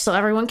the edge so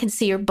everyone can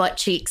see your butt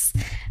cheeks.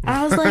 And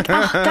I was like,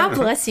 oh, God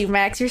bless you,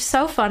 Max. You're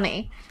so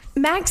funny.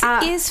 Max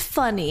is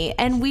funny,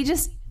 and we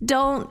just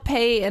don't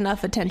pay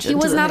enough attention to He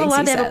was the not things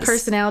allowed he to have a says.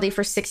 personality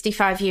for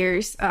 65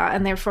 years,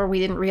 and therefore we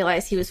didn't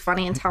realize he was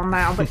funny until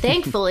now. But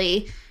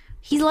thankfully,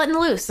 he's letting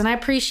loose, and I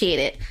appreciate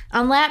it.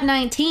 On lap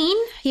 19,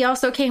 he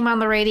also came on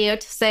the radio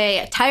to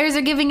say, tires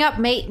are giving up,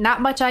 mate.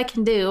 Not much I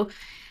can do.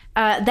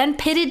 Then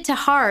pitted to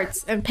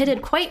hards, and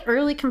pitted quite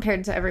early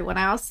compared to everyone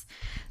else.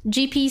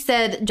 GP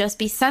said, just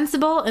be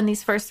sensible in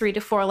these first 3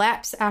 to 4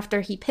 laps after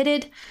he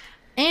pitted,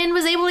 and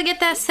was able to get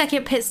that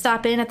second pit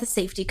stop in at the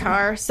safety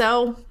car.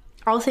 So,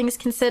 all things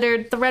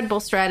considered, the Red Bull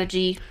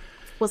strategy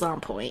was on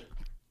point.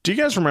 Do you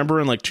guys remember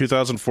in like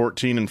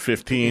 2014 and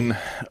 15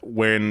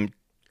 when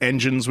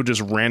engines would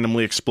just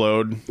randomly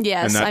explode?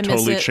 Yes, and that I miss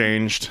totally it.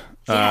 changed.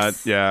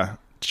 Yes.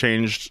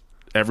 Changed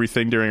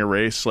everything during a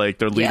race. Like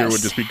their leader Yes.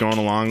 would just be going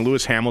along.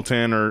 Lewis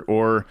Hamilton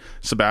or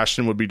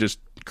Sebastian would be just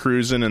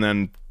cruising, and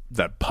then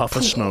that puff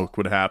of smoke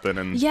would happen,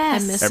 and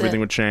Yes. I miss everything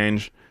it. would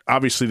change.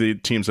 Obviously, the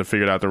teams have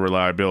figured out the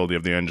reliability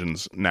of the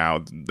engines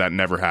now. That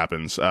never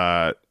happens.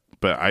 But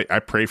I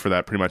pray for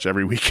that pretty much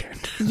every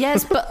weekend.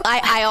 Yes, but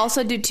I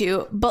also do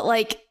too. But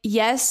like,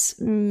 yes,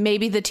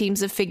 maybe the teams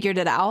have figured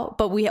it out,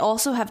 but we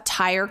also have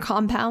tire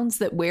compounds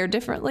that wear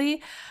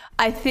differently.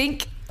 I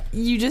think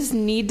you just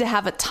need to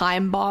have a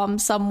time bomb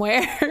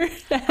somewhere.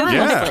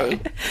 Yeah.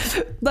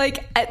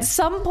 Like at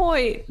some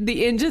point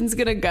the engine's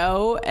gonna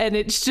go and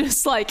it's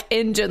just like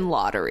engine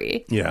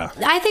lottery. Yeah.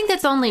 I think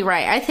that's only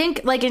right. I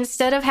think, like,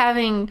 instead of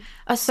having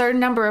a certain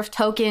number of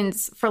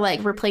tokens for,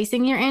 like,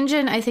 replacing your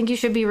engine, I think you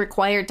should be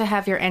required to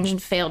have your engine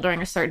fail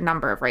during a certain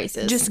number of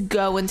races. Just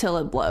go until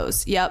it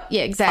blows. Yep.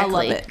 Yeah,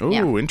 exactly. I love it. Ooh,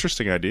 Yeah.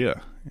 interesting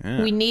idea.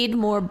 Yeah. We need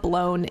more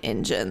blown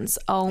engines.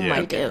 Oh Yeah. my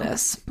We do.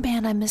 goodness.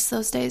 Man, I miss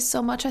those days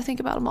so much. I think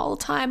about them all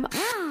the time.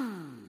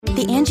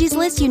 The Angie's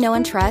List you know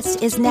and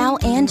trust is now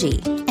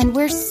Angie, and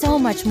we're so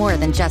much more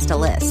than just a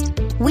list.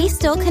 We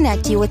still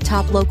connect you with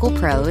top local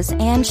pros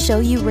and show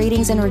you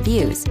ratings and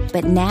reviews,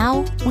 but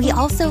now we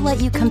also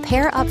let you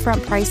compare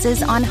upfront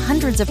prices on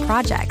hundreds of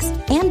projects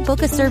and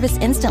book a service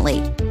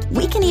instantly.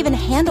 We can even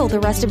handle the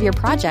rest of your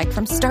project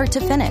from start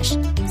to finish.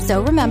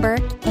 So remember,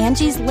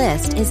 Angie's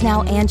List is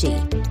now Angie,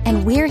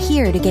 and we're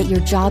here to get your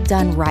job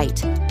done right.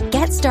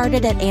 Get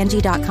started at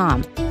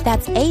Angie.com.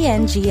 That's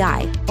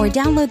ANGI, or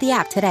download the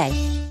app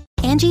today.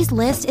 Angie's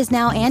List is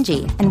now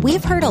Angie, and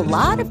we've heard a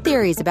lot of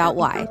theories about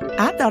why.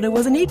 I thought it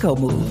was an eco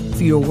move.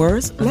 Fewer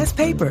words, less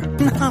paper.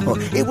 No,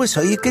 it was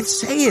so you could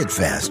say it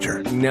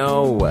faster.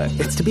 No,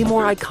 it's to be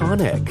more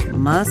iconic.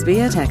 Must be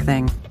a tech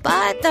thing.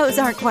 But those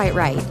aren't quite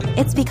right.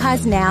 It's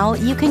because now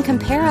you can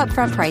compare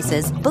upfront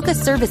prices, book a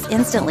service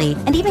instantly,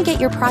 and even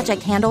get your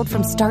project handled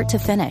from start to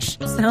finish.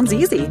 Sounds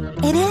easy.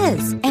 It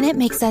is, and it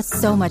makes us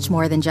so much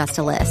more than just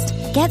a list.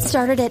 Get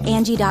started at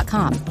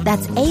Angie.com.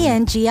 That's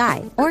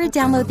ANGI, or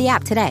download the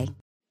app today.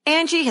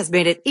 Angie has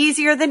made it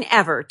easier than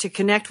ever to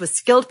connect with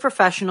skilled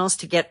professionals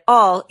to get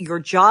all your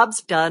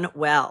jobs done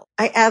well.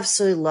 I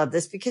absolutely love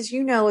this because,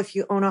 you know, if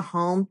you own a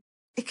home,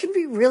 it can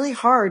be really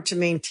hard to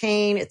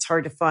maintain. It's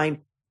hard to find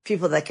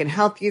people that can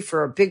help you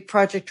for a big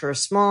project or a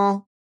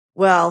small.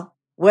 Well,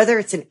 whether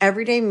it's in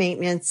everyday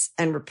maintenance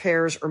and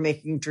repairs or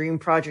making dream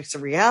projects a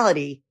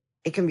reality,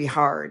 it can be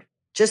hard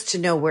just to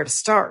know where to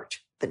start.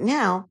 But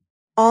now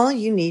all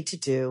you need to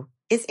do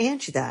is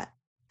Angie that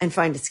and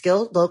find a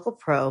skilled local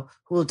pro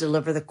who will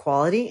deliver the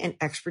quality and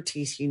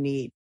expertise you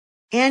need.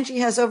 Angie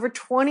has over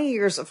 20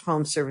 years of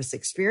home service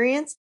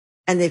experience,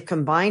 and they've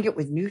combined it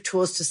with new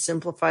tools to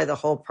simplify the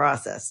whole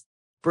process.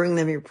 Bring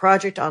them your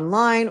project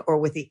online or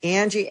with the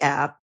Angie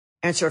app,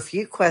 answer a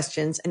few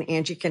questions, and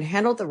Angie can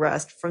handle the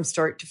rest from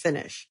start to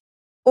finish.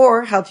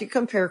 Or help you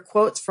compare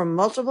quotes from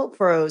multiple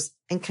pros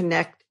and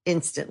connect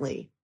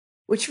instantly,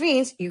 which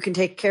means you can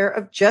take care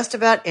of just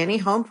about any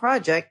home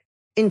project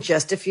in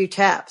just a few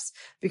taps.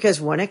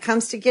 Because when it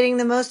comes to getting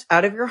the most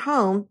out of your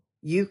home,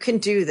 you can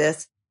do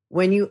this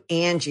when you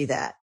Angie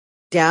that.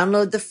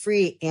 Download the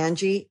free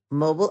Angie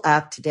mobile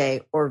app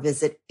today or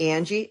visit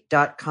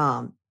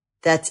Angie.com.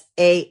 That's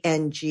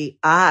ANGI.com.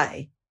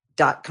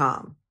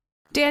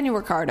 Daniel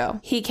Ricciardo,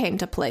 he came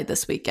to play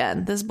this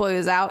weekend. This boy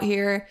was out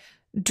here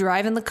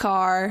driving the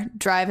car,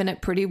 driving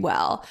it pretty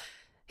well.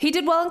 He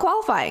did well in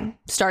qualifying,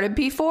 started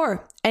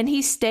P4, and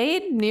he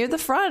stayed near the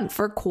front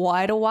for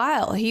quite a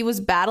while. He was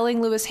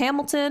battling Lewis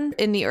Hamilton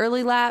in the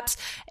early laps,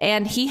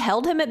 and he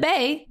held him at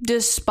bay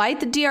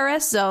despite the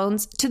DRS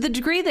zones, to the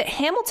degree that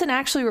Hamilton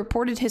actually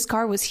reported his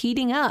car was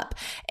heating up.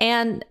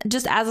 And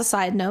just as a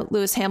side note,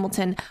 Lewis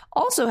Hamilton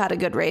also had a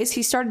good race.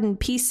 He started in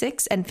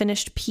P6 and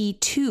finished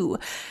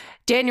P2.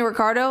 Daniel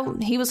Ricciardo,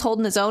 he was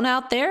holding his own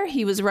out there.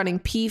 He was running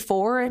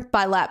P4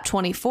 by lap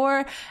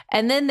 24.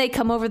 And then they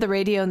come over the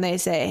radio and they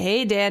say,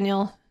 hey,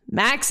 Daniel,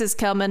 Max is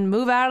coming.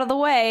 Move out of the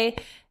way.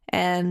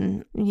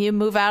 And you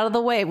move out of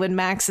the way when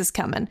Max is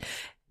coming.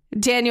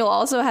 Daniel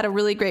also had a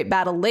really great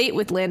battle late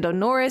with Lando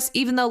Norris,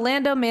 even though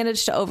Lando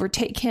managed to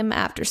overtake him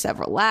after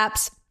several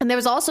laps. And there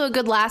was also a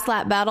good last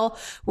lap battle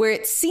where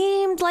it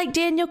seemed like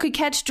Daniel could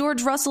catch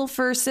George Russell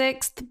for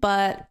 6th,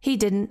 but he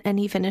didn't, and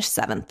he finished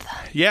 7th.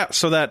 Yeah,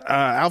 so that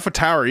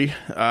AlphaTauri,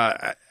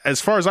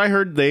 as far as I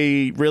heard,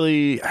 they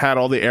really had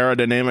all the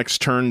aerodynamics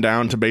turned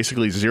down to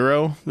basically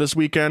 0 this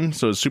weekend.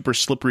 So it's a super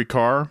slippery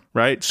car,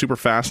 right? Super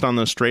fast on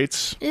those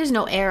straights. There's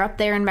no air up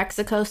there in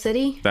Mexico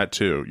City. That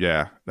too,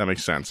 yeah, that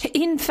makes sense.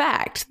 In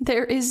fact,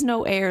 there is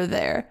no air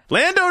there.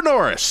 Lando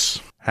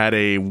Norris had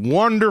a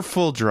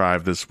wonderful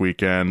drive this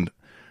weekend,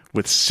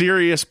 with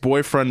serious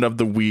boyfriend of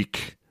the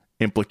week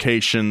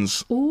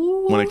implications.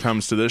 Ooh. When it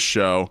comes to this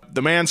show.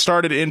 The man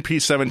started in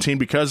P17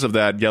 because of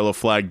that yellow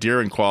flag deer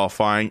in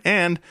qualifying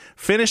and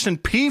finished in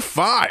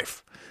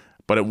P5,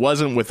 but it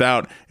wasn't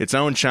without its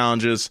own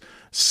challenges.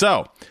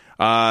 So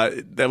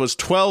that was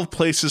 12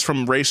 places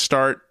from race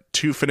start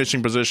to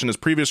finishing position. His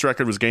previous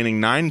record was gaining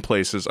 9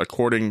 places,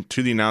 according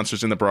to the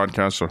announcers in the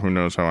broadcast, so who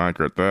knows how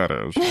accurate that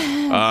is.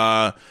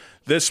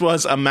 This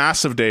was a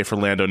massive day for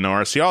Lando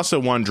Norris. He also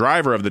won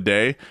driver of the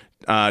day,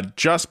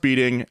 just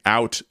beating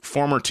out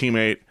former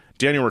teammate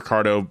Daniel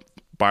Ricciardo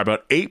by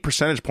about 8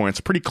 percentage points,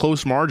 a pretty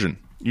close margin.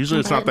 Usually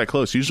it's not that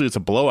close. Usually it's a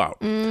blowout.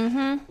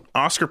 Mm-hmm.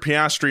 Oscar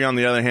Piastri, on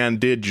the other hand,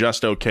 did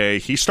just okay.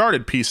 He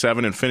started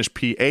P7 and finished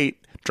P8,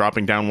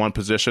 dropping down 1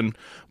 position,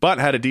 but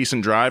had a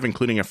decent drive,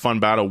 including a fun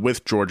battle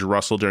with George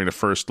Russell during the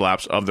first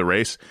laps of the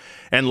race.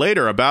 And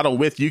later, a battle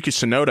with Yuki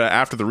Tsunoda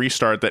after the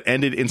restart that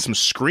ended in some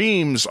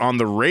screams on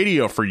the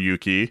radio for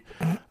Yuki.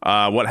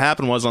 What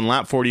happened was on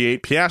lap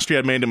 48, Piastri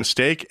had made a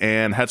mistake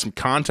and had some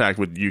contact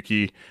with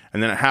Yuki.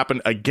 And then it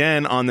happened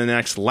again on the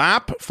next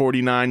lap,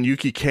 49.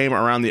 Yuki came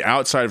around the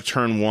outside of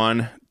turn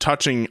 1,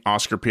 touching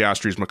Oscar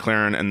Piastri's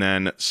McLaren, and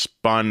then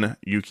spun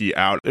Yuki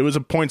out. It was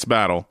a points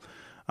battle.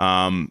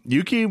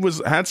 Yuki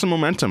had some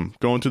momentum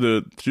going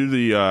through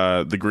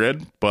the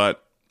grid,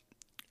 but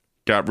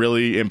got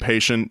really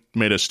impatient,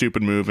 made a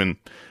stupid move, and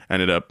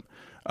ended up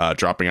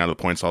dropping out of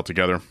the points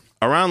altogether.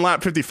 Around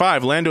lap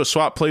 55, Lando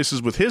swapped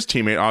places with his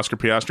teammate Oscar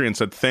Piastri and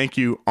said thank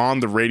you on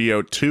the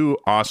radio to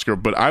Oscar,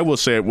 but I will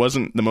say it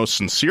wasn't the most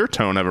sincere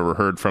tone I've ever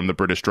heard from the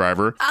British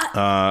driver.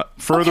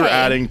 Further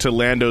adding to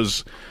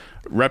Lando's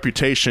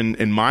reputation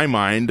in my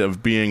mind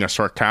of being a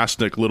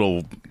sarcastic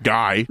little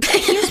guy.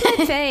 Here's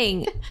my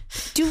thing.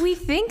 Do we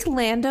think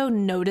Lando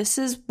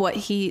notices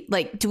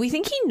do we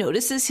think he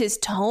notices his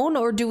tone,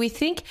 or do we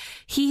think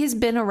he has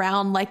been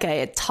around like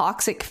a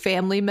toxic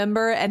family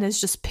member and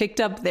has just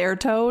picked up their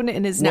tone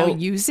and is now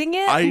using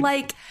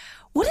it?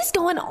 What is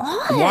going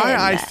on? Why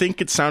I think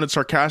it sounded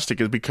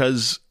sarcastic is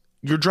because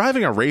you're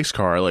driving a race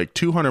car like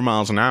 200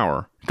 miles an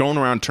hour, going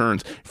around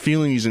turns,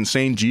 feeling these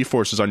insane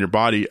G-forces on your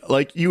body.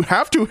 Like, you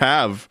have to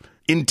have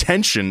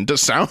intention to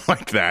sound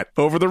like that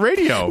over the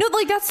radio. No,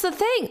 that's the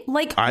thing.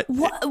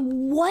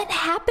 What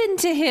happened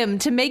to him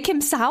to make him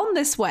sound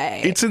this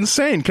way? It's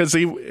insane because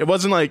it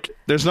wasn't like,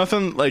 there's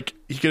nothing like,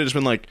 he could have just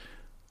been like,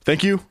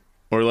 thank you,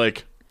 or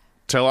like,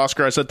 tell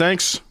Oscar I said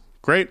thanks,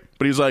 great.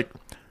 But he's like,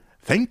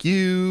 thank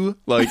you.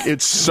 Like,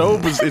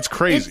 it's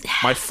crazy.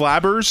 My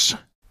flabbers,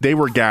 they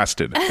were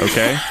gasted,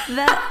 okay?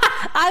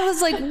 I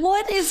was like,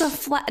 what is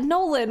a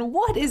Nolan,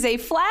 what is a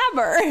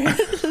flabber?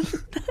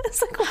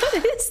 It's like,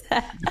 what is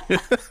that?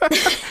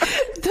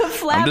 The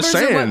flabbers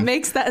are what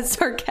makes that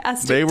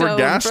sarcastic they were tone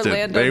gasted. For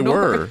Lando they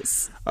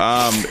Norris.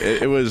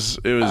 It was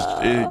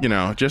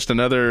just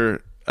another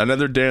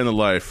day in the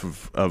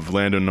life of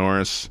Lando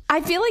Norris.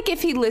 I feel like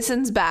if he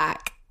listens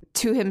back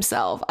to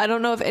himself, I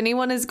don't know if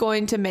anyone is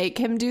going to make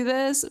him do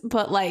this,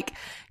 but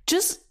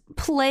just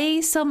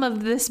play some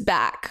of this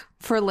back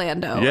for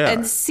Lando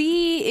and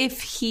see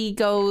if he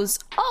goes,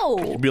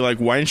 oh. Be like,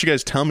 why didn't you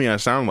guys tell me I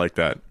sound like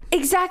that?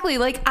 Exactly.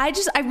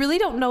 I really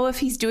don't know if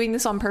he's doing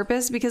this on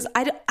purpose, because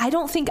I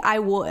don't think I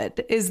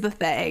would, is the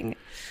thing.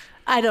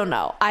 I don't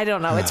know.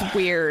 It's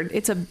weird.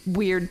 It's a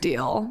weird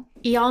deal.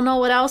 Y'all know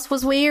what else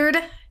was weird?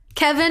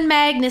 Kevin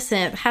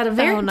Magnussen had a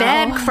very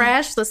bad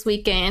crash this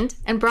weekend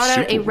and brought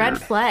out a red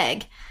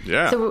flag.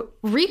 Yeah. So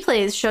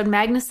replays showed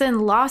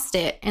Magnussen lost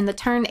it in the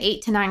turn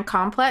 8 to 9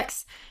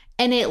 complex,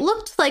 and it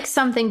looked like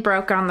something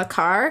broke on the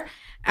car.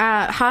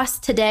 Haas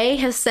today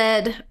has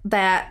said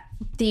that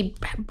the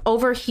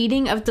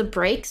overheating of the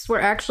brakes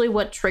were actually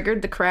what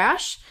triggered the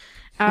crash.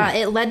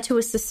 It led to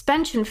a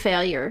suspension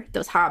failure,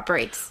 those hot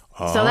brakes.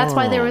 So that's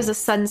why there was a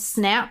sudden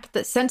snap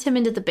that sent him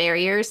into the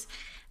barriers.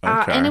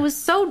 And it was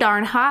so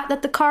darn hot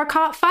that the car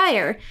caught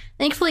fire.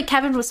 Thankfully,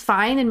 Kevin was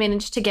fine and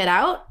managed to get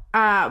out.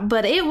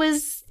 But it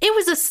was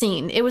a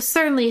scene. It was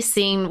certainly a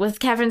scene with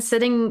Kevin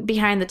sitting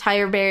behind the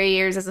tire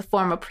barriers as a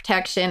form of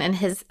protection and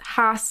his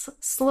Haas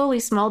slowly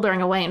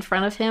smoldering away in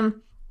front of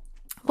him.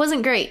 It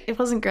wasn't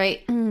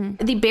great.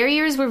 The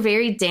barriers were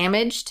very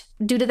damaged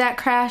due to that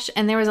crash,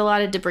 and there was a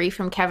lot of debris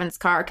from Kevin's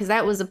car because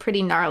that was a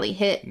pretty gnarly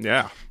hit.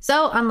 Yeah.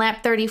 So on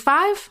lap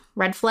 35,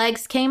 red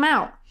flags came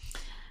out.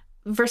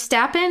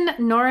 Verstappen,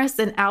 Norris,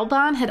 and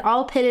Albon had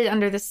all pitted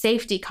under the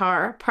safety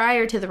car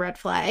prior to the red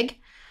flag.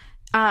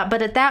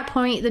 But at that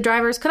point, the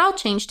drivers could all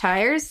change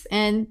tires.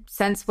 And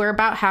since we're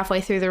about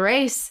halfway through the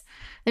race,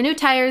 the new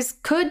tires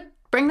could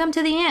bring them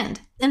to the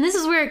end. And this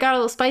is where it got a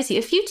little spicy.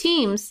 A few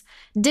teams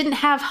didn't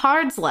have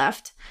hards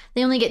left.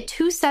 They only get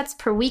 2 sets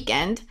per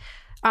weekend.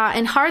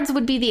 And hards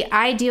would be the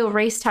ideal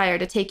race tire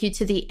to take you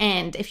to the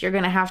end if you're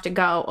going to have to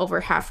go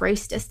over half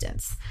race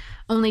distance.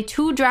 Only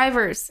 2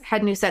 drivers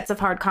had new sets of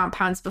hard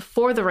compounds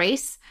before the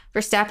race,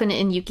 Verstappen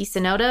and Yuki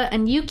Tsunoda,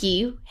 and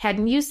Yuki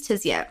hadn't used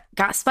his yet.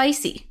 Got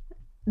spicy.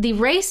 The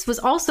race was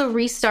also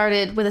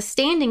restarted with a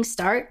standing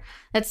start.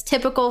 That's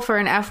typical for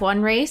an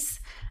F1 race.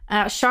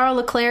 Charles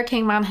Leclerc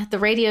came on the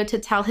radio to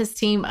tell his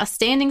team a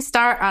standing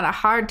start on a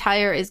hard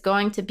tire is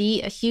going to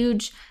be a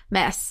huge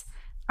mess.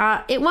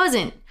 It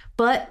wasn't,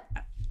 but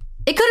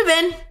it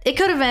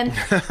could have been.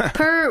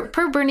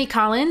 Per Bernie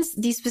Collins,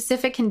 these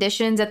specific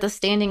conditions at the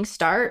standing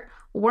start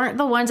weren't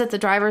the ones that the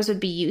drivers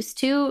would be used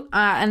to.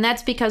 And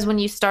that's because when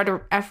you start a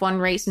F1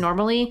 race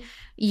normally,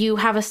 you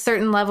have a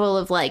certain level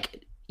of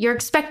you're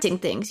expecting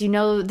things. You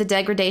know the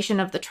degradation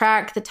of the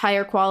track, the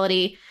tire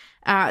quality.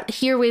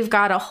 Here we've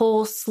got a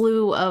whole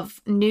slew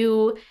of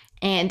new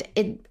and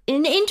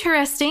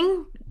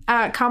interesting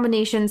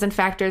combinations and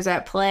factors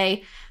at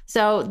play.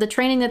 So the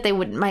training that they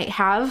might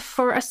have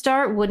for a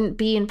start wouldn't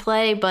be in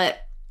play, but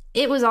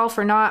it was all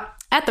for naught.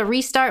 At the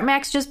restart,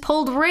 Max just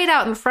pulled right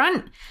out in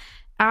front.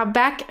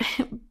 Back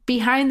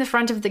behind the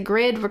front of the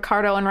grid,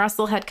 Ricciardo and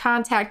Russell had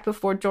contact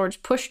before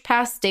George pushed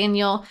past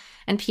Daniel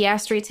and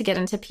Piastri to get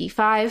into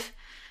P5.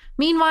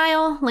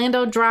 Meanwhile,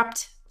 Lando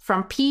dropped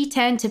from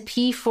P10 to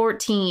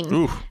P14,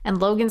 Ooh. and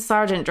Logan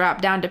Sargent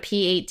dropped down to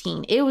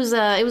P18. It was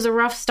a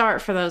rough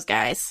start for those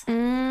guys.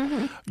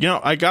 You know,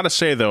 I gotta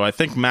say though, I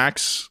think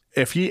Max,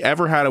 if he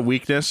ever had a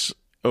weakness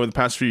over the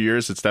past few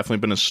years, it's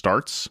definitely been his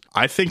starts.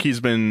 I think he's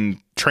been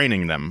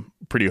training them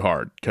pretty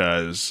hard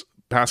because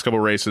past couple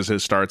races,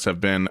 his starts have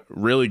been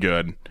really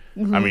good.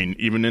 Mm-hmm. I mean,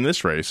 even in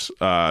this race,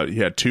 he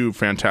had 2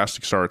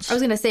 fantastic starts. I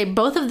was going to say,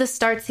 both of the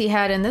starts he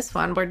had in this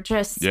one were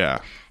just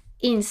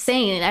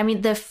insane. I mean,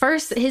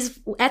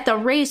 at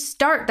the race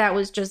start, that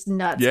was just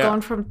nuts. Yeah.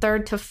 Going from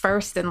 3rd to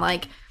 1st and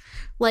like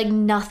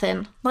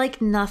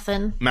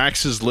nothing.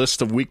 Max's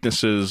list of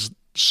weaknesses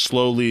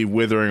slowly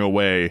withering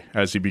away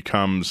as he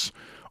becomes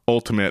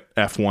ultimate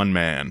F1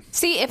 man.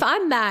 See, if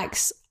I'm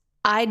Max,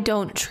 I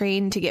don't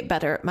train to get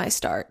better at my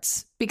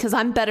starts because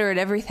I'm better at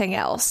everything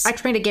else. I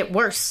train to get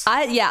worse.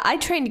 I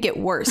train to get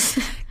worse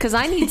because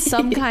I need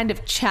some kind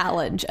of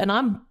challenge and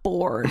I'm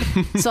bored.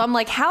 So I'm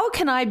like, how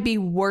can I be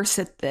worse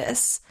at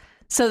this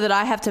so that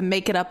I have to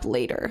make it up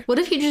later? What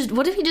if he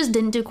just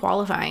didn't do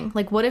qualifying?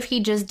 Like, what if he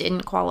just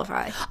didn't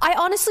qualify? I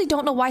honestly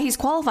don't know why he's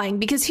qualifying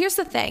because here's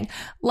the thing.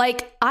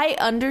 Like, I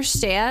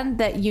understand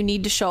that you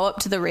need to show up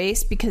to the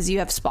race because you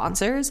have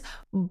sponsors,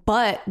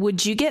 but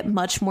would you get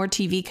much more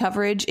TV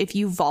coverage if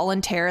you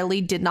voluntarily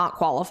did not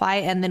qualify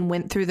and then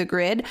went through the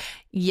grid?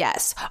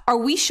 Yes. Are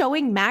we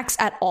showing Max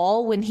at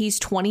all when he's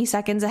 20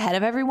 seconds ahead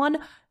of everyone?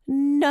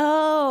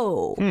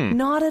 No,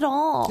 not at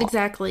all.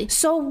 Exactly.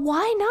 So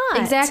why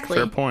not? Exactly.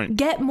 Fair point.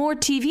 Get more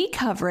TV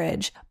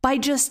coverage by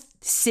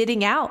just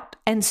sitting out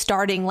and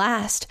starting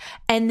last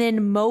and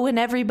then mowing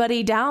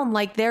everybody down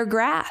like they're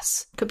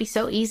grass. Could be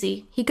so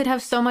easy. He could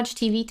have so much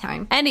TV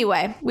time.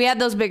 Anyway, we had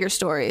those bigger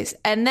stories.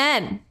 And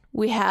then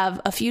we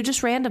have a few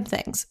just random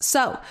things.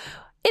 So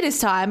it is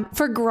time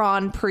for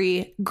Grand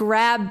Prix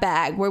Grab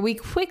Bag, where we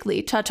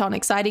quickly touch on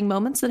exciting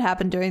moments that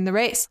happened during the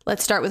race.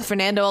 Let's start with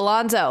Fernando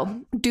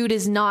Alonso. Dude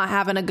is not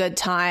having a good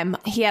time.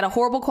 He had a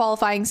horrible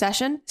qualifying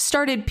session,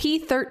 started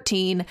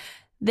P13,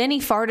 then he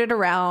farted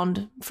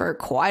around for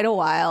quite a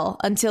while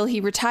until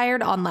he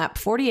retired on lap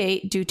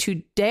 48 due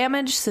to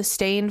damage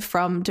sustained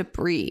from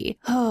debris.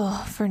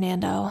 Oh,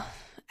 Fernando.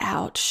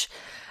 Ouch.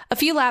 A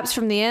few laps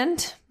from the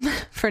end,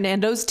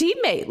 Fernando's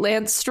teammate,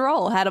 Lance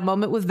Stroll, had a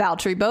moment with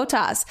Valtteri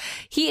Bottas.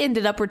 He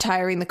ended up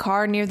retiring the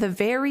car near the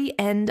very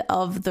end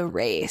of the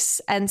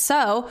race. And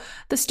so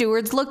the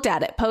stewards looked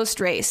at it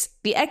post-race.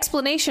 The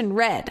explanation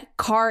read,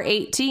 car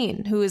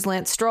 18, who is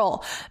Lance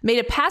Stroll, made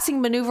a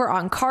passing maneuver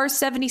on car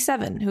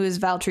 77, who is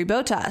Valtteri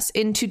Bottas,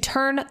 into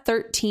turn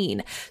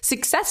 13,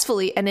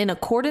 successfully and in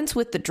accordance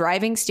with the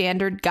driving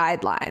standard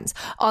guidelines.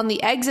 On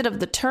the exit of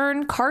the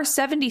turn, car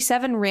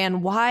 77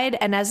 ran wide,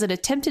 and as it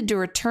attempted attempted to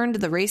return to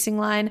the racing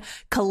line,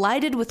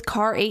 collided with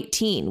car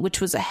 18,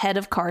 which was ahead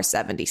of car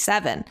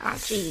 77. Ah,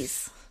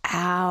 jeez.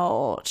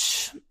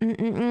 Ouch.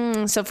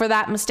 So for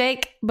that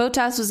mistake,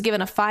 Bottas was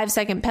given a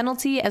 5-second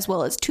penalty as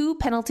well as 2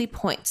 penalty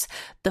points,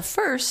 the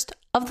first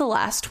of the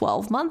last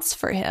 12 months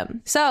for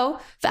him. So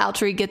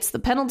Valtteri gets the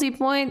penalty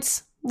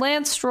points,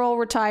 Lance Stroll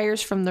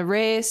retires from the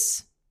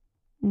race,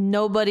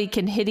 nobody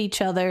can hit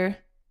each other.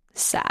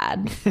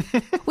 Sad.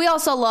 We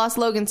also lost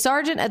Logan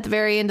Sargent at the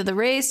very end of the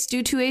race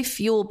due to a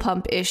fuel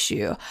pump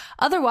issue.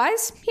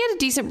 Otherwise, he had a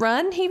decent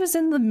run. He was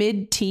in the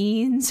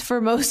mid-teens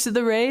for most of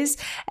the race,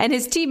 and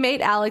his teammate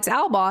Alex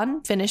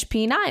Albon finished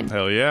P9.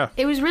 Hell yeah.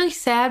 It was really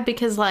sad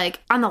because, like,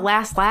 on the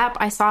last lap,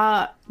 I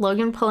saw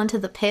Logan pull into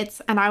the pits,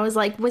 and I was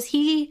like,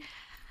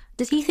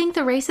 did he think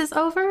the race is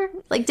over?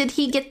 Like, did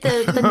he get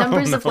the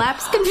numbers of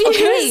laps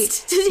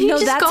confused? Did he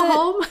just go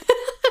home?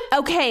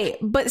 Okay,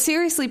 but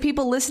seriously,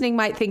 people listening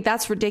might think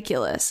that's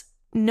ridiculous.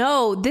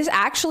 No, this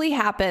actually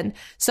happened.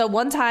 So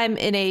one time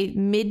in a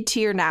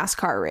mid-tier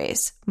NASCAR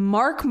race,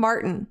 Mark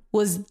Martin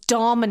was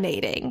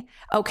dominating,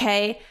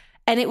 okay?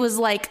 And it was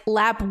like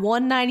lap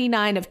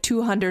 199 of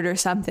 200 or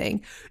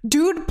something.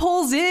 Dude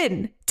pulls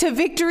in to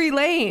victory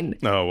lane.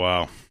 Oh,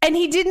 wow. And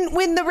he didn't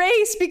win the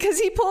race because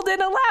he pulled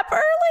in a lap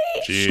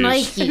early.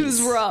 Jeez. It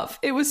was rough.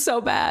 It was so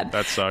bad.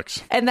 That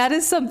sucks. And that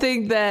is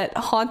something that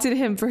haunted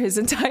him for his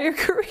entire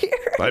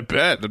career. I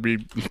bet. That'd be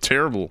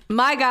terrible.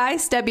 My guy,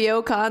 Stebby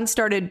Ocon,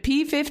 started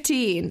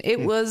P15.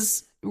 It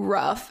was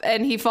rough,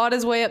 and he fought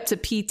his way up to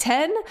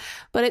P10,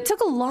 but it took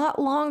a lot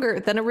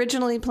longer than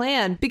originally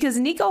planned because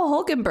Nico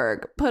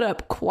Hulkenberg put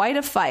up quite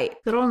a fight.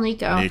 Good old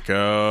Nico.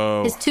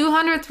 Nico. His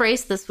 200th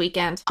race this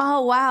weekend.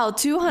 Oh, wow.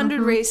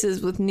 200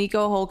 races with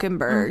Nico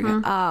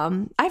Hulkenberg.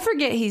 I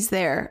forget he's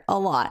there a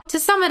lot. To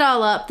sum it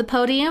all up, the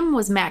podium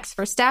was Max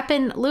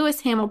Verstappen,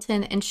 Lewis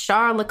Hamilton, and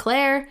Charles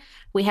Leclerc.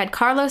 We had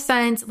Carlos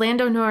Sainz,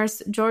 Lando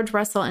Norris, George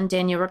Russell, and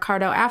Daniel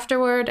Ricciardo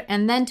afterward.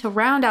 And then to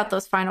round out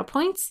those final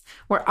points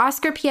were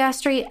Oscar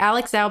Piastri,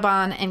 Alex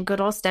Albon, and good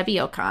old Stebby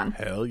Ocon.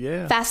 Hell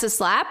yeah. Fastest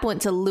lap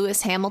went to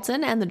Lewis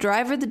Hamilton, and the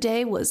driver of the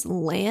day was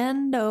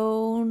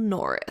Lando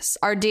Norris.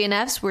 Our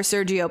DNFs were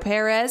Sergio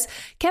Perez,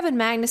 Kevin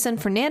Magnussen,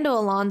 Fernando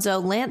Alonso,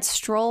 Lance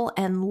Stroll,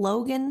 and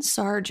Logan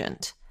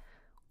Sargent.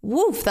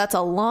 Woof, that's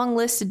a long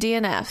list of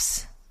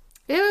DNFs.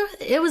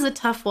 It was a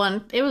tough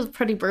one. It was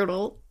pretty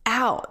brutal.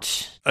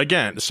 Ouch.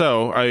 Again,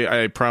 so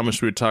I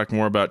promised we would talk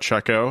more about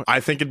Checo. I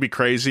think it'd be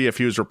crazy if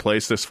he was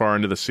replaced this far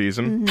into the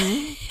season.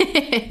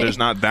 There's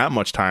not that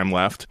much time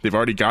left. They've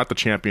already got the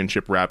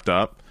championship wrapped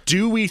up.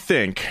 Do we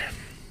think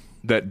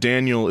that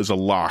Daniel is a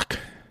lock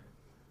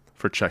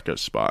for Checo's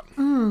spot?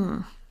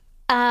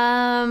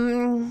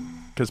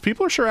 Because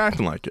people are sure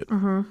acting like it.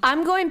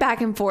 I'm going back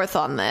and forth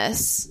on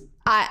this.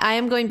 I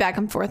am going back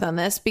and forth on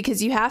this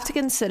because you have to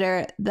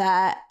consider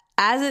that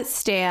as it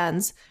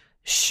stands,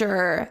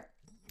 sure,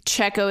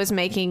 Checo is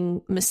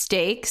making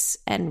mistakes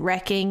and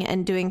wrecking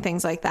and doing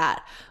things like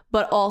that.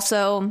 But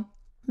also,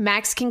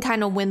 Max can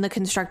kind of win the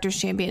Constructors'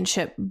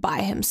 Championship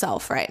by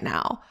himself right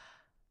now.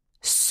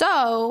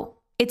 So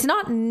it's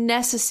not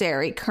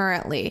necessary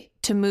currently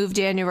to move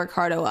Daniel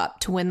Ricciardo up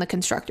to win the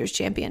Constructors'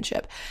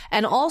 Championship.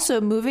 And also,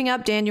 moving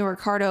up Daniel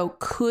Ricciardo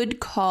could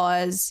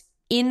cause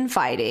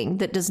infighting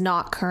that does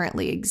not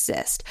currently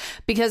exist.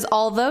 Because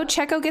although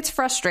Checo gets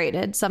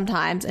frustrated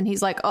sometimes and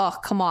he's like, oh,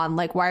 come on,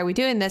 like, why are we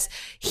doing this?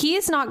 He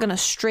is not going to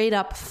straight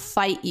up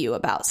fight you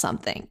about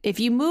something. If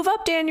you move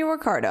up Daniel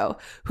Ricciardo,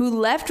 who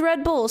left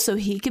Red Bull so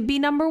he could be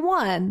number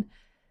one,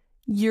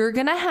 you're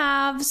going to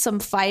have some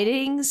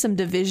fighting, some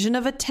division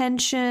of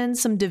attention,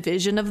 some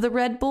division of the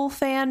Red Bull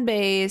fan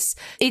base.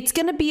 It's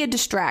going to be a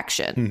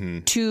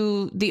distraction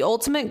to the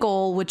ultimate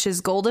goal, which is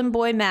Golden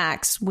Boy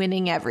Max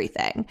winning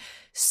everything.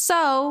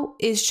 So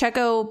is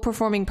Checo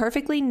performing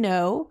perfectly?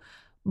 No.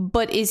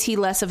 But is he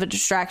less of a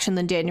distraction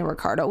than Daniel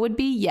Ricciardo would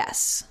be?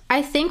 Yes.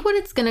 I think what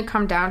it's going to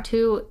come down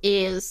to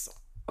is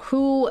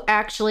who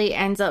actually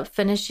ends up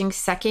finishing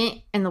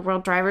second in the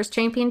World Drivers'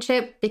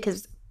 Championship,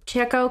 because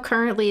Checo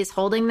currently is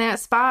holding that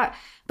spot.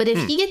 But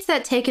if he gets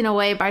that taken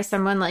away by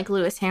someone like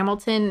Lewis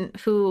Hamilton,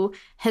 who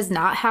has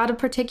not had a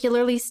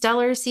particularly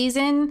stellar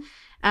season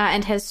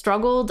and has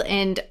struggled,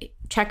 and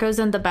Checo's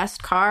in the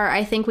best car,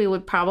 I think we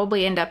would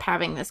probably end up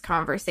having this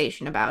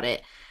conversation about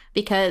it.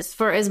 Because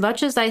for as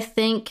much as I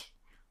think,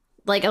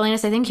 like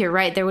Alanis, I think you're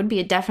right, there would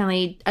be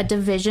definitely a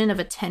division of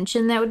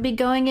attention that would be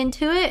going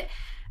into it.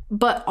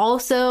 But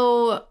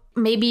also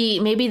maybe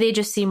they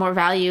just see more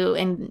value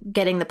in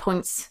getting the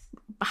points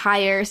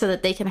higher so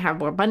that they can have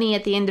more money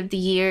at the end of the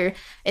year,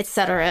 et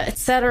cetera, et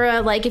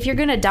cetera. Like, if you're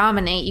going to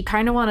dominate, you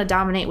kind of want to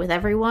dominate with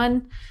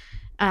everyone,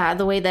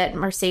 the way that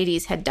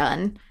Mercedes had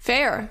done.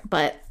 Fair.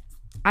 But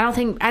I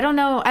don't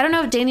know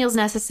if Daniel's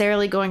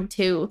necessarily going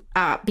to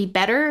be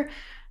better.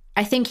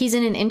 I think he's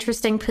in an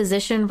interesting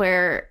position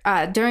where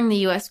during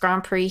the US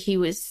Grand Prix, he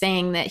was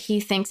saying that he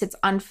thinks it's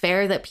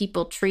unfair that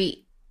people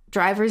treat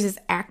drivers as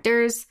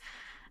actors.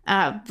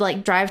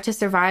 Like, Drive to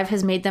Survive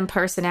has made them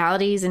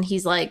personalities, and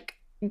he's like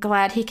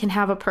glad he can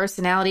have a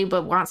personality,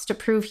 but wants to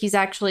prove he's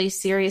actually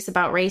serious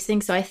about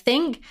racing. So I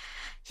think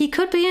he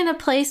could be in a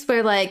place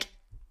where, like,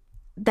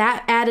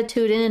 that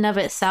attitude in and of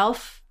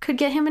itself could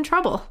get him in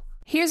trouble.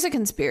 Here's a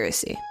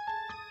conspiracy.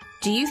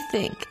 Do you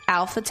think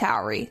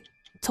AlphaTauri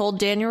told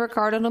Daniel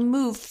Ricciardo to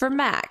move for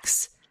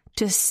Max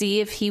to see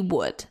if he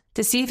would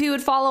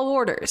follow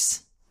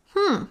orders?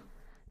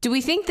 Do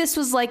we think this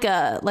was like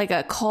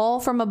a call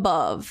from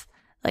above?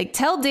 Like,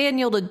 tell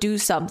Daniel to do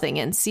something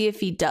and see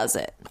if he does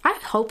it. I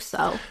hope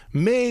so.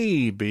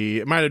 Maybe.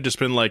 It might have just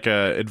been like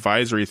a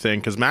advisory thing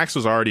because Max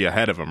was already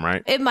ahead of him,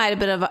 right? It might have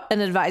been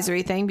an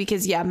advisory thing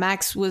because, yeah,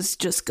 Max was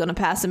just going to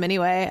pass him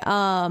anyway.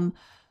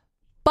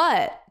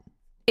 But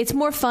it's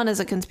more fun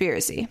as a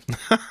conspiracy.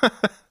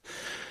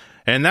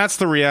 And that's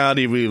the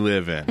reality we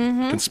live in.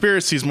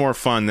 Conspiracy is more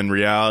fun than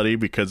reality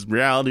because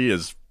reality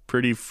is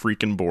pretty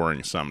freaking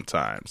boring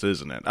sometimes,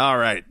 isn't it? All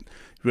right.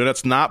 But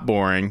it's not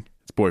boring.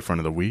 It's Boyfriend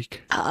of the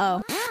Week.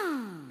 Uh-oh.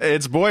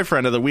 It's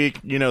Boyfriend of the Week.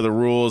 You know the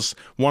rules.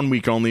 1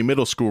 week only,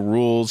 middle school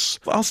rules.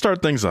 I'll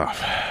start things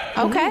off.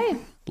 Okay.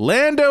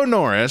 Lando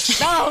Norris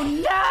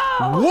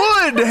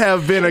would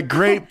have been a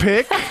great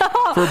pick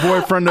for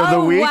Boyfriend of the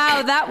Week.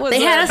 Wow, that was...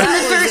 They had us in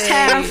the first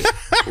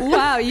half.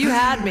 Wow, you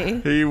had me.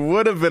 He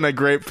would have been a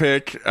great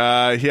pick.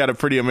 He had a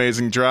pretty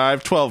amazing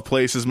drive. 12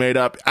 places made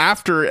up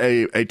after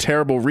a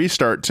terrible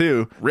restart,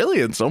 too. Really,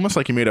 it's almost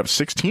like he made up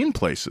 16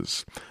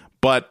 places.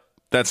 But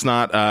that's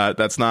not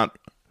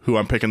who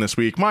I'm picking this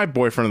week. My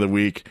Boyfriend of the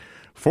Week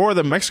for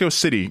the Mexico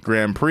City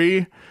Grand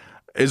Prix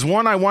is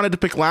one I wanted to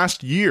pick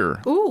last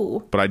year.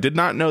 Ooh. But I did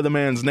not know the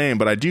man's name,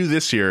 but I do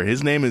this year.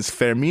 His name is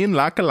Fermín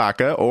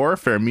Laka or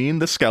Fermín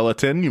the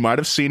Skeleton. You might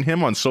have seen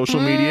him on social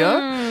media.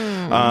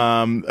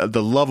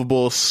 The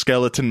lovable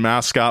skeleton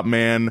mascot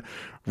man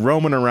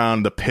roaming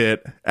around the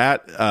pit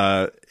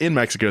in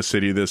Mexico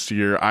City this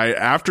year.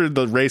 After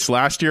the race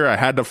last year, I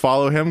had to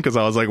follow him because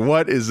I was like,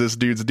 what is this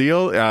dude's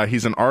deal?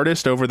 He's an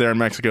artist over there in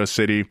Mexico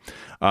City.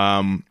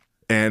 And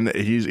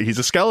he's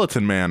a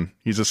skeleton man.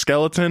 He's a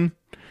skeleton.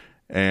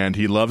 And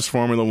he loves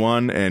Formula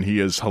One, and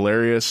he is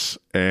hilarious.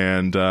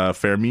 And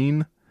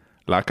Fermín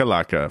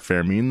Laka,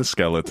 Fermín the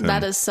Skeleton.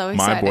 That is so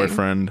exciting. My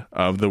Boyfriend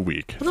of the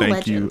Week.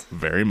 Thank you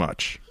very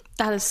much.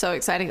 That is so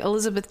exciting.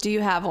 Elizabeth, do you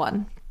have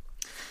one?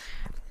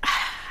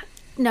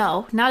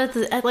 No, not at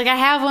the... Like, I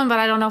have one, but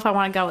I don't know if I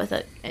want to go with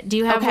it. Do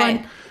you have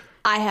one?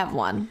 I have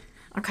one.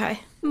 Okay.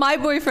 My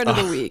Boyfriend of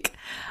the Week.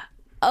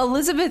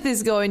 Elizabeth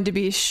is going to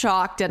be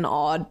shocked and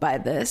awed by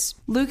this.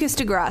 Lucas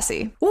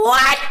Degrassi.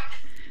 What?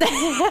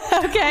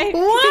 Okay.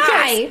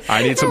 Why?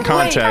 I need some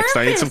context.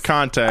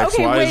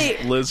 Okay, why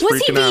is Liz freaking out?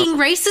 Was he being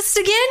racist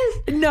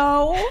again?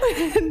 No.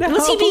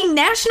 Was he being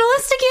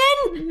nationalist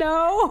again?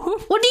 No.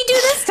 What did he do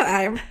this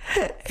time?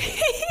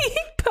 He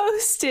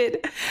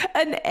posted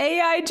an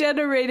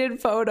AI-generated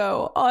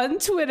photo on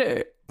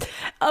Twitter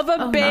of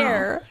a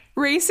bear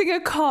racing a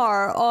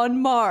car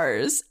on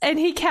Mars, and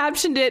he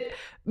captioned it,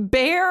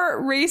 "Bear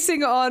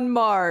racing on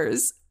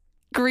Mars.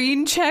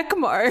 Green check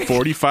mark."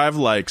 45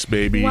 likes,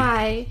 baby.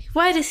 Why?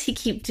 Why does he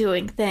keep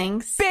doing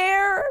things?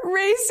 Bear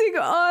racing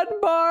on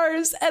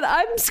Mars. And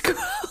I'm scrolling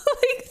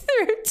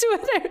through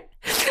Twitter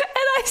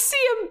and I see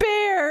a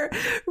bear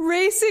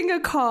racing a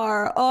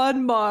car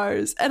on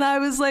Mars. And I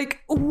was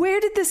like, where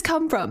did this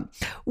come from?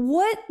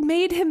 What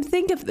made him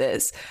think of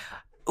this?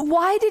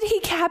 Why did he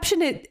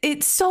caption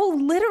it so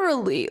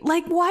literally?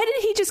 Like, why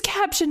did he just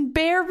caption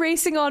 "bear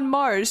racing on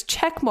Mars,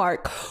 check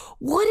mark"?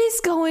 What is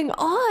going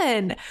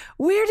on?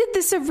 Where did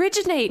this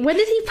originate? When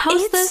did he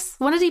post this?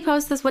 When did he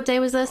post this? What day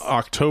was this?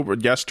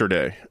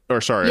 Yesterday.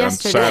 On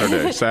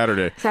Saturday.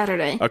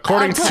 Saturday.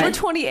 According to October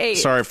 28th.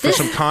 Sorry, for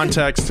some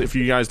context, if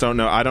you guys don't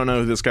know, I don't know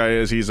who this guy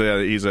is. He's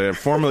a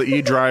Formula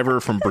E driver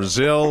from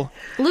Brazil.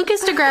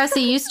 Lucas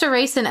Degrassi used to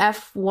race in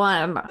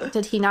F1.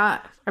 Did he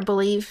not? I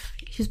believe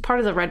he was part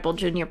of the Red Bull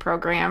Junior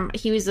program.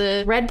 He was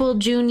a Red Bull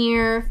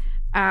Junior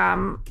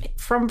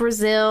from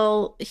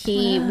Brazil.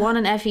 He won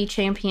an FE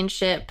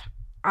championship.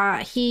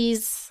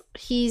 He's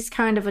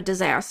kind of a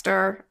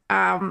disaster.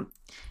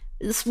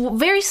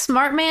 Very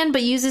smart man,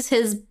 but uses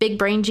his big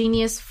brain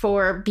genius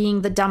for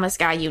being the dumbest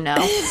guy you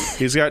know.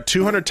 He's got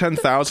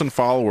 210,000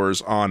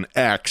 followers on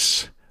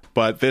X,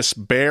 but this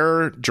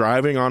bear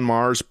driving on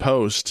Mars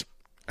post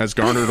has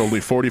garnered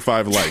only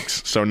 45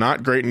 likes. So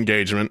not great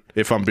engagement,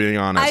 if I'm being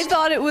honest. I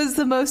thought it was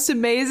the most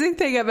amazing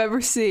thing I've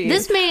ever seen.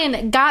 This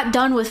man got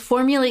done with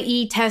Formula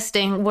E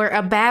testing where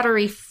a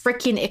battery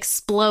freaking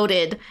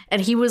exploded. And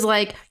he was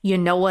like, you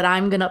know what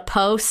I'm going to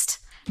post?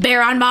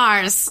 Bear on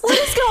Mars. What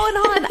is going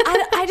on?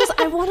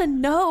 I want to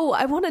know.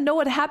 I want to know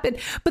what happened.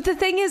 But the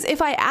thing is, if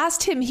I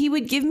asked him, he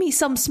would give me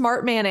some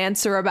smart man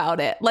answer about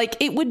it. Like,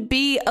 it would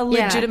be a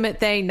legitimate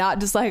thing, not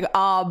just like,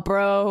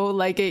 bro,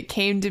 like it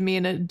came to me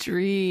in a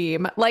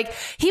dream. Like,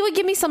 he would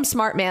give me some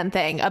smart man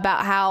thing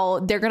about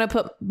how they're going to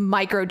put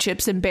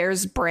microchips in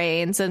bears'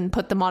 brains and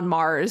put them on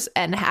Mars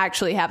and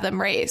actually have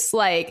them race.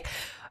 Like,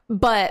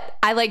 but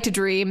I like to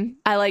dream.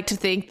 I like to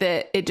think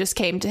that it just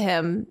came to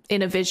him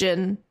in a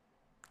vision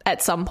at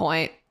some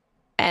point,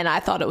 and I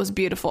thought it was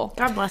beautiful.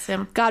 God bless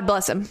him. God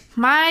bless him.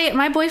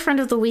 My Boyfriend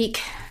of the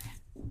Week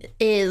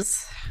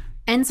is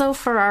Enzo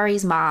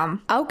Ferrari's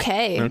mom.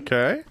 Okay.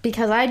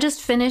 Because I just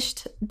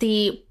finished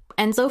the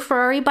Enzo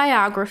Ferrari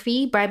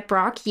biography by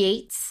Brock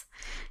Yates.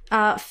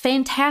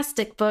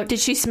 Fantastic book. Did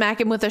she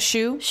smack him with a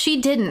shoe? She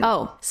didn't.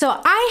 Oh.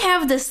 So I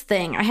have this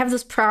thing. I have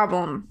this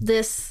problem.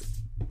 This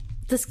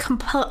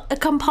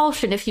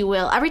compulsion, if you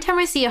will. Every time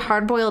I see a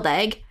hard-boiled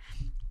egg,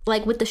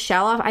 like with the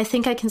shell off, I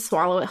think I can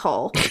swallow it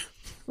whole.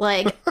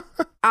 Like,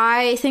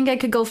 I think I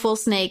could go full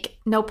snake,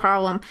 no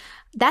problem.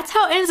 That's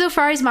how Enzo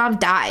Ferrari's mom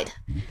died.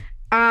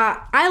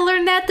 I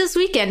learned that this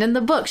weekend in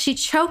the book. She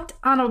choked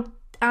on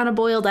a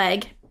boiled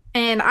egg.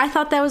 And I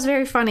thought that was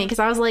very funny because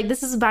I was like,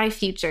 this is my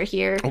future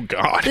here. Oh,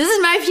 God. This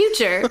is my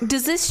future.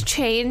 Does this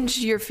change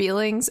your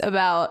feelings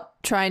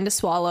about trying to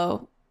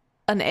swallow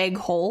an egg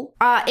whole?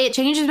 It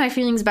changes my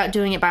feelings about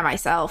doing it by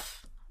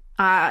myself.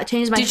 It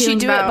changes my feelings. Did she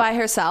do it by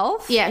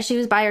herself? Yeah, she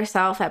was by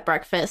herself at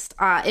breakfast.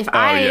 If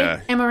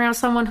I am around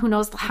someone who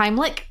knows the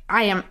Heimlich,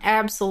 I am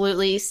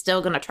absolutely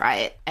still going to try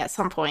it at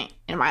some point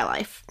in my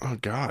life. Oh,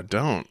 God,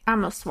 don't.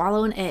 I'm going to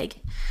swallow an egg.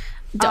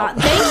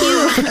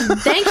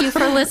 Thank you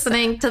for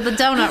listening to the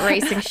Donut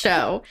Racing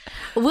Show.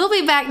 We'll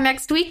be back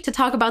next week to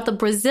talk about the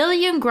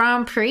Brazilian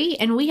Grand Prix,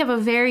 and we have a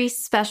very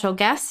special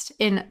guest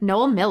in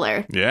Noel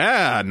Miller.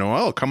 Yeah,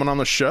 Noel coming on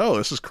the show.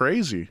 This is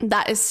crazy.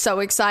 That is so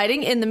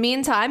exciting. In the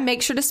meantime,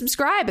 make sure to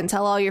subscribe and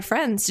tell all your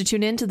friends to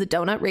tune in to the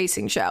Donut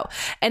Racing Show.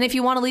 And if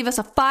you want to leave us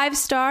a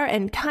 5-star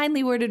and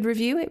kindly worded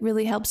review, it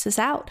really helps us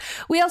out.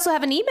 We also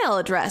have an email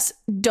address,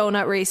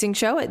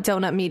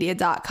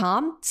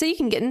 donutracingshow@donutmedia.com, so you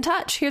can get in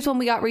touch. Here's one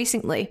we got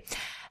recently.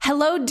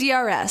 Hello,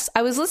 DRS.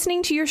 I was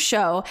listening to your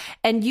show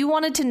and you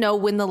wanted to know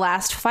when the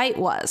last fight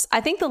was.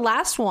 I think the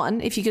last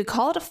one, if you could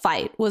call it a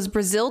fight, was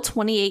Brazil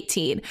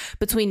 2018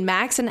 between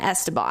Max and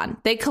Esteban.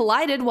 They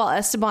collided while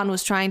Esteban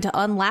was trying to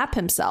unlap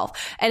himself.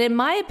 And in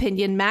my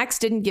opinion, Max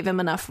didn't give him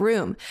enough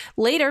room.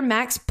 Later,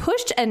 Max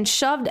pushed and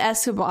shoved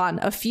Esteban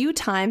a few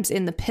times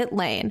in the pit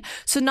lane.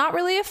 So not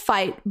really a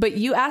fight, but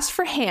you asked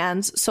for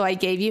hands, so I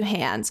gave you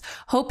hands.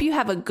 Hope you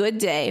have a good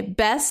day.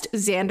 Best,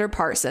 Xander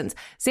Parsons.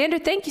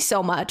 Xander, thank you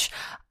so much.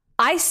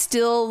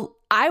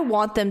 I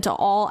want them to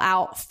all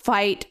out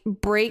fight,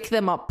 break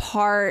them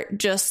apart.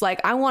 Just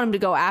like I want them to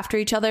go after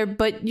each other.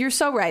 But you're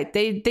so right.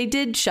 They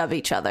did shove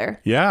each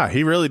other. Yeah,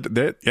 he really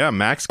did. Yeah,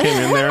 Max came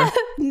in there.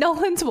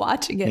 Nolan's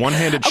watching it.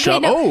 One-handed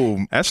shove. No. Oh,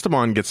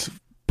 Esteban gets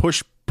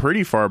pushed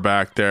pretty far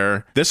back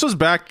there. This was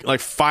back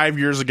like 5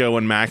 years ago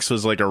when Max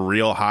was like a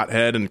real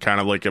hothead and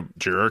kind of like a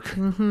jerk.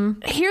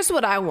 Mm-hmm. Here's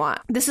what I want.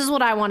 This is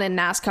what I want in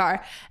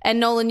NASCAR. And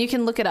Nolan, you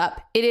can look it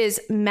up. It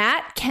is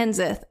Matt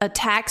Kenseth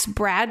attacks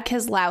Brad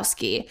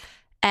Keselowski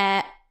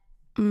at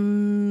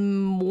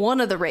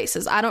one of the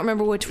races. I don't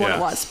remember which one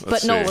it was.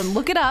 But Nolan,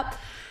 look it up.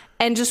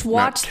 And just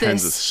watch Matt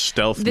Kenseth's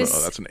stealth mode.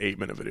 Oh, that's an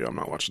 8-minute video. I'm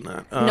not watching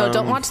that. No,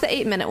 don't watch the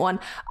 8-minute one.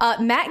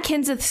 Matt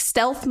Kenseth's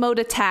stealth mode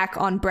attack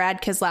on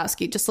Brad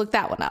Keselowski. Just look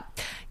that one up.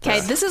 Okay,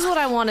 this is what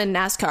I want in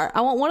NASCAR.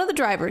 I want one of the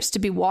drivers to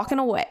be walking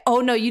away.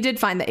 Oh, no, you did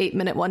find the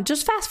 8-minute one.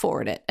 Just fast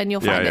forward it and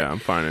you'll find it. Yeah, I'm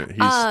finding it.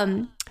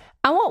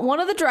 I want one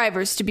of the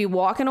drivers to be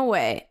walking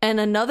away and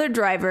another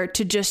driver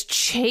to just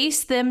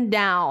chase them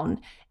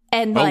down.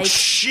 And oh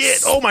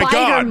shit! Oh my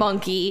god!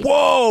 Monkey!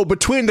 Whoa!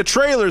 Between the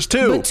trailers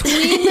too.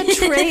 Between the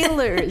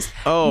trailers.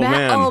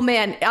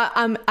 Man!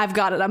 I've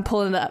got it. I'm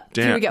pulling it up.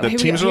 Damn! Here we go. The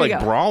teams are like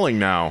brawling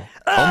now.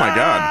 Oh my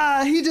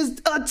god! He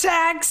just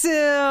attacks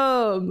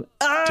him.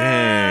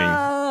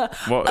 Dang!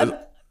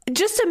 Well,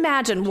 just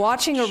imagine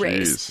watching a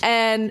race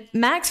and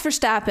Max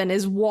Verstappen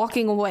is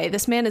walking away.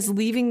 This man is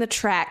leaving the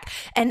track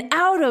and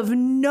out of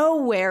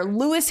nowhere,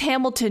 Lewis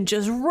Hamilton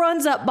just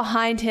runs up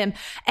behind him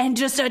and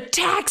just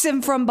attacks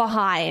him from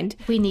behind.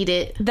 We need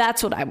it.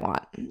 That's what I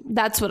want.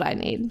 That's what I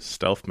need.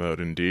 Stealth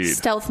mode indeed.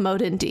 Stealth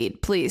mode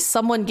indeed. Please,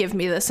 someone give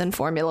me this in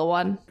Formula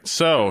One.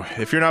 So,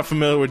 if you're not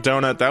familiar with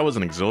Donut, that was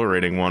an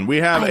exhilarating one. We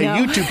have a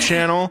YouTube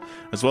channel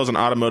as well as an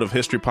automotive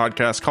history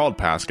podcast called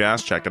Past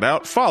Gas. Check it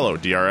out. Follow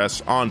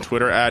DRS on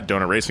Twitter at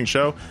Donut Racing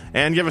Show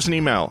and give us an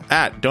email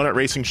at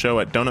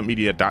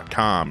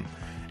donutracingshow@donutmedia.com.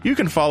 You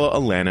can follow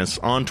Alanis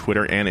on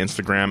Twitter and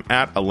Instagram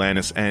at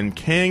Alanis and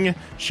King.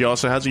 She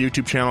also has a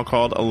YouTube channel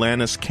called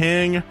Alanis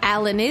King.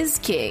 Alan is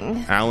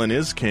King. Alan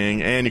is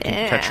King. And you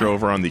can catch her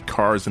over on the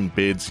Cars and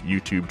Bids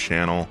YouTube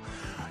channel.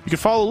 You can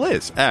follow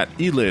Liz at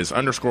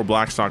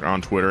eliz_Blackstock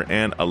on Twitter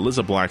and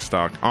Eliza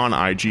Blackstock on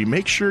IG.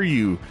 Make sure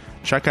you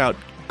check out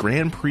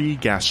Grand Prix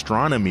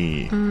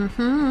Gastronomy,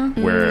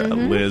 where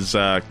Liz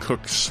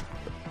cooks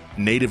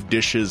native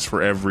dishes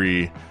for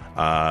every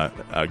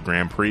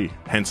Grand Prix,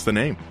 hence the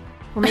name.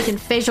 We're making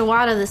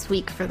feijoada this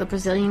week for the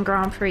Brazilian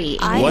Grand Prix.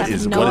 I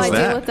have no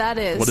idea what that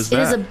is. What is that?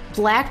 It is a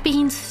black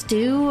bean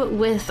stew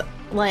with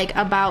like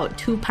about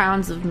 2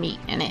 pounds of meat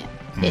in it.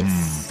 It's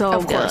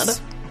so good.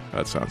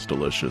 That sounds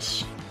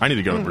delicious. I need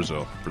to go to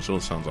Brazil. Brazil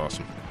sounds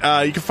awesome.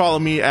 You can follow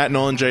me at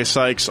Nolan J.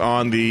 Sykes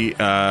on the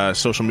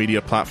social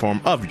media platform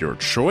of your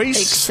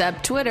choice.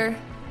 Except Twitter.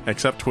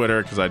 Except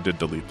Twitter, because I did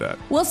delete that.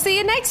 We'll see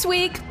you next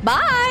week.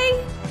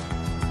 Bye.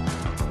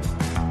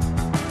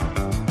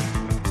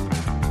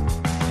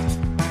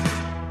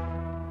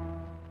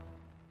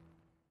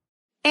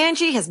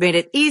 Angie has made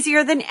it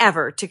easier than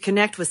ever to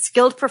connect with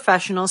skilled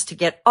professionals to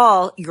get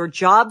all your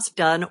jobs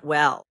done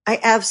well. I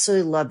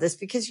absolutely love this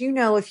because, you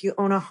know, if you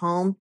own a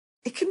home,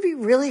 it can be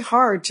really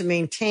hard to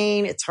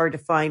maintain. It's hard to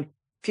find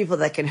people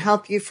that can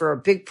help you for a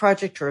big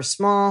project or a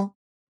small.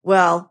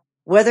 Well,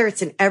 whether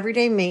it's in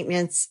everyday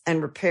maintenance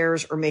and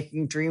repairs or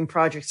making dream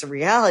projects a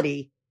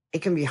reality,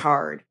 it can be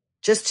hard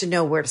just to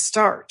know where to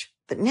start.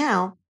 But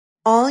now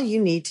all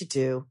you need to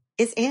do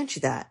is Angie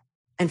that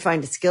and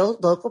find a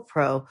skilled local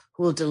pro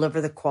who will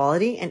deliver the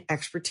quality and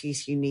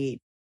expertise you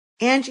need.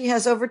 Angie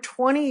has over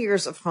 20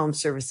 years of home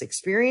service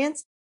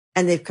experience,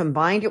 and they've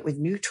combined it with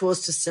new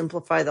tools to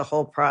simplify the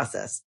whole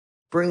process.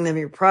 Bring them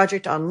your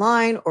project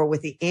online or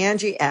with the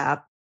Angie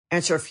app,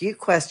 answer a few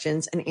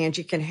questions, and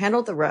Angie can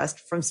handle the rest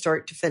from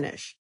start to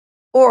finish.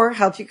 Or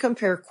help you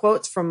compare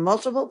quotes from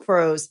multiple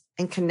pros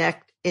and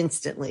connect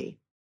instantly,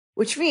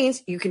 which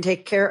means you can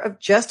take care of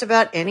just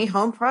about any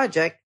home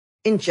project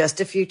in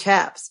just a few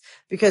taps.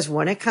 Because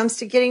when it comes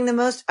to getting the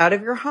most out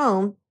of your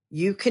home,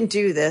 you can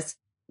do this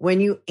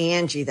when you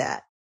Angie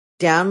that.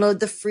 Download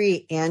the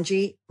free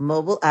Angie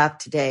mobile app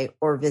today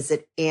or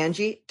visit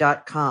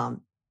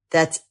Angie.com.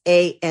 That's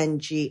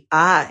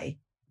ANGI.com.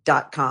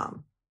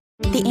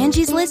 The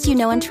Angie's List you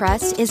know and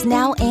trust is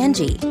now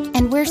Angie,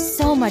 and we're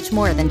so much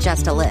more than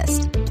just a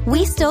list.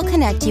 We still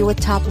connect you with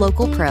top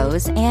local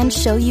pros and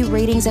show you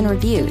ratings and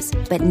reviews,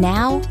 but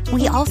now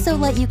we also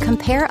let you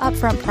compare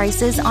upfront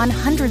prices on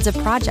hundreds of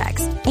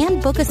projects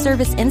and book a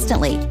service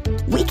instantly.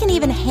 We can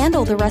even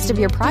handle the rest of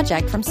your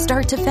project from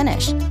start to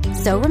finish.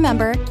 So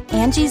remember,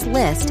 Angie's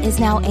List is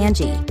now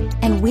Angie,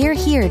 and we're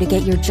here to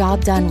get your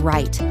job done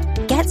right.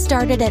 Get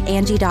started at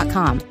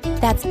Angie.com.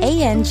 That's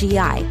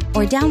ANGI,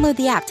 or download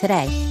the app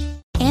today.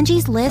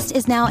 Angie's List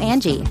is now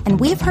Angie, and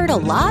we've heard a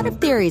lot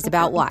of theories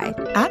about why.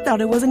 I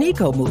thought it was an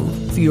eco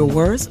move. Fewer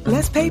words,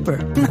 less paper.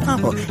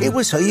 No, it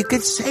was so you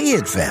could say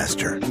it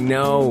faster.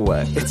 No,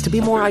 it's to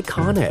be more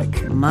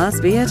iconic.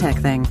 Must be a tech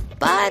thing.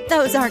 But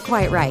those aren't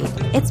quite right.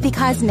 It's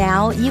because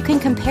now you can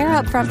compare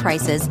upfront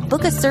prices,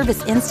 book a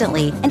service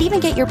instantly, and even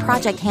get your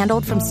project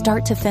handled from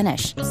start to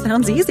finish.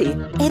 Sounds easy.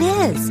 It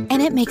is,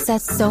 and it makes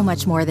us so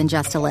much more than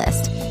just a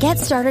list. Get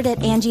started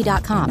at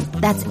Angie.com.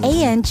 That's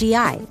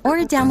ANGI, or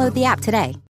download the app today.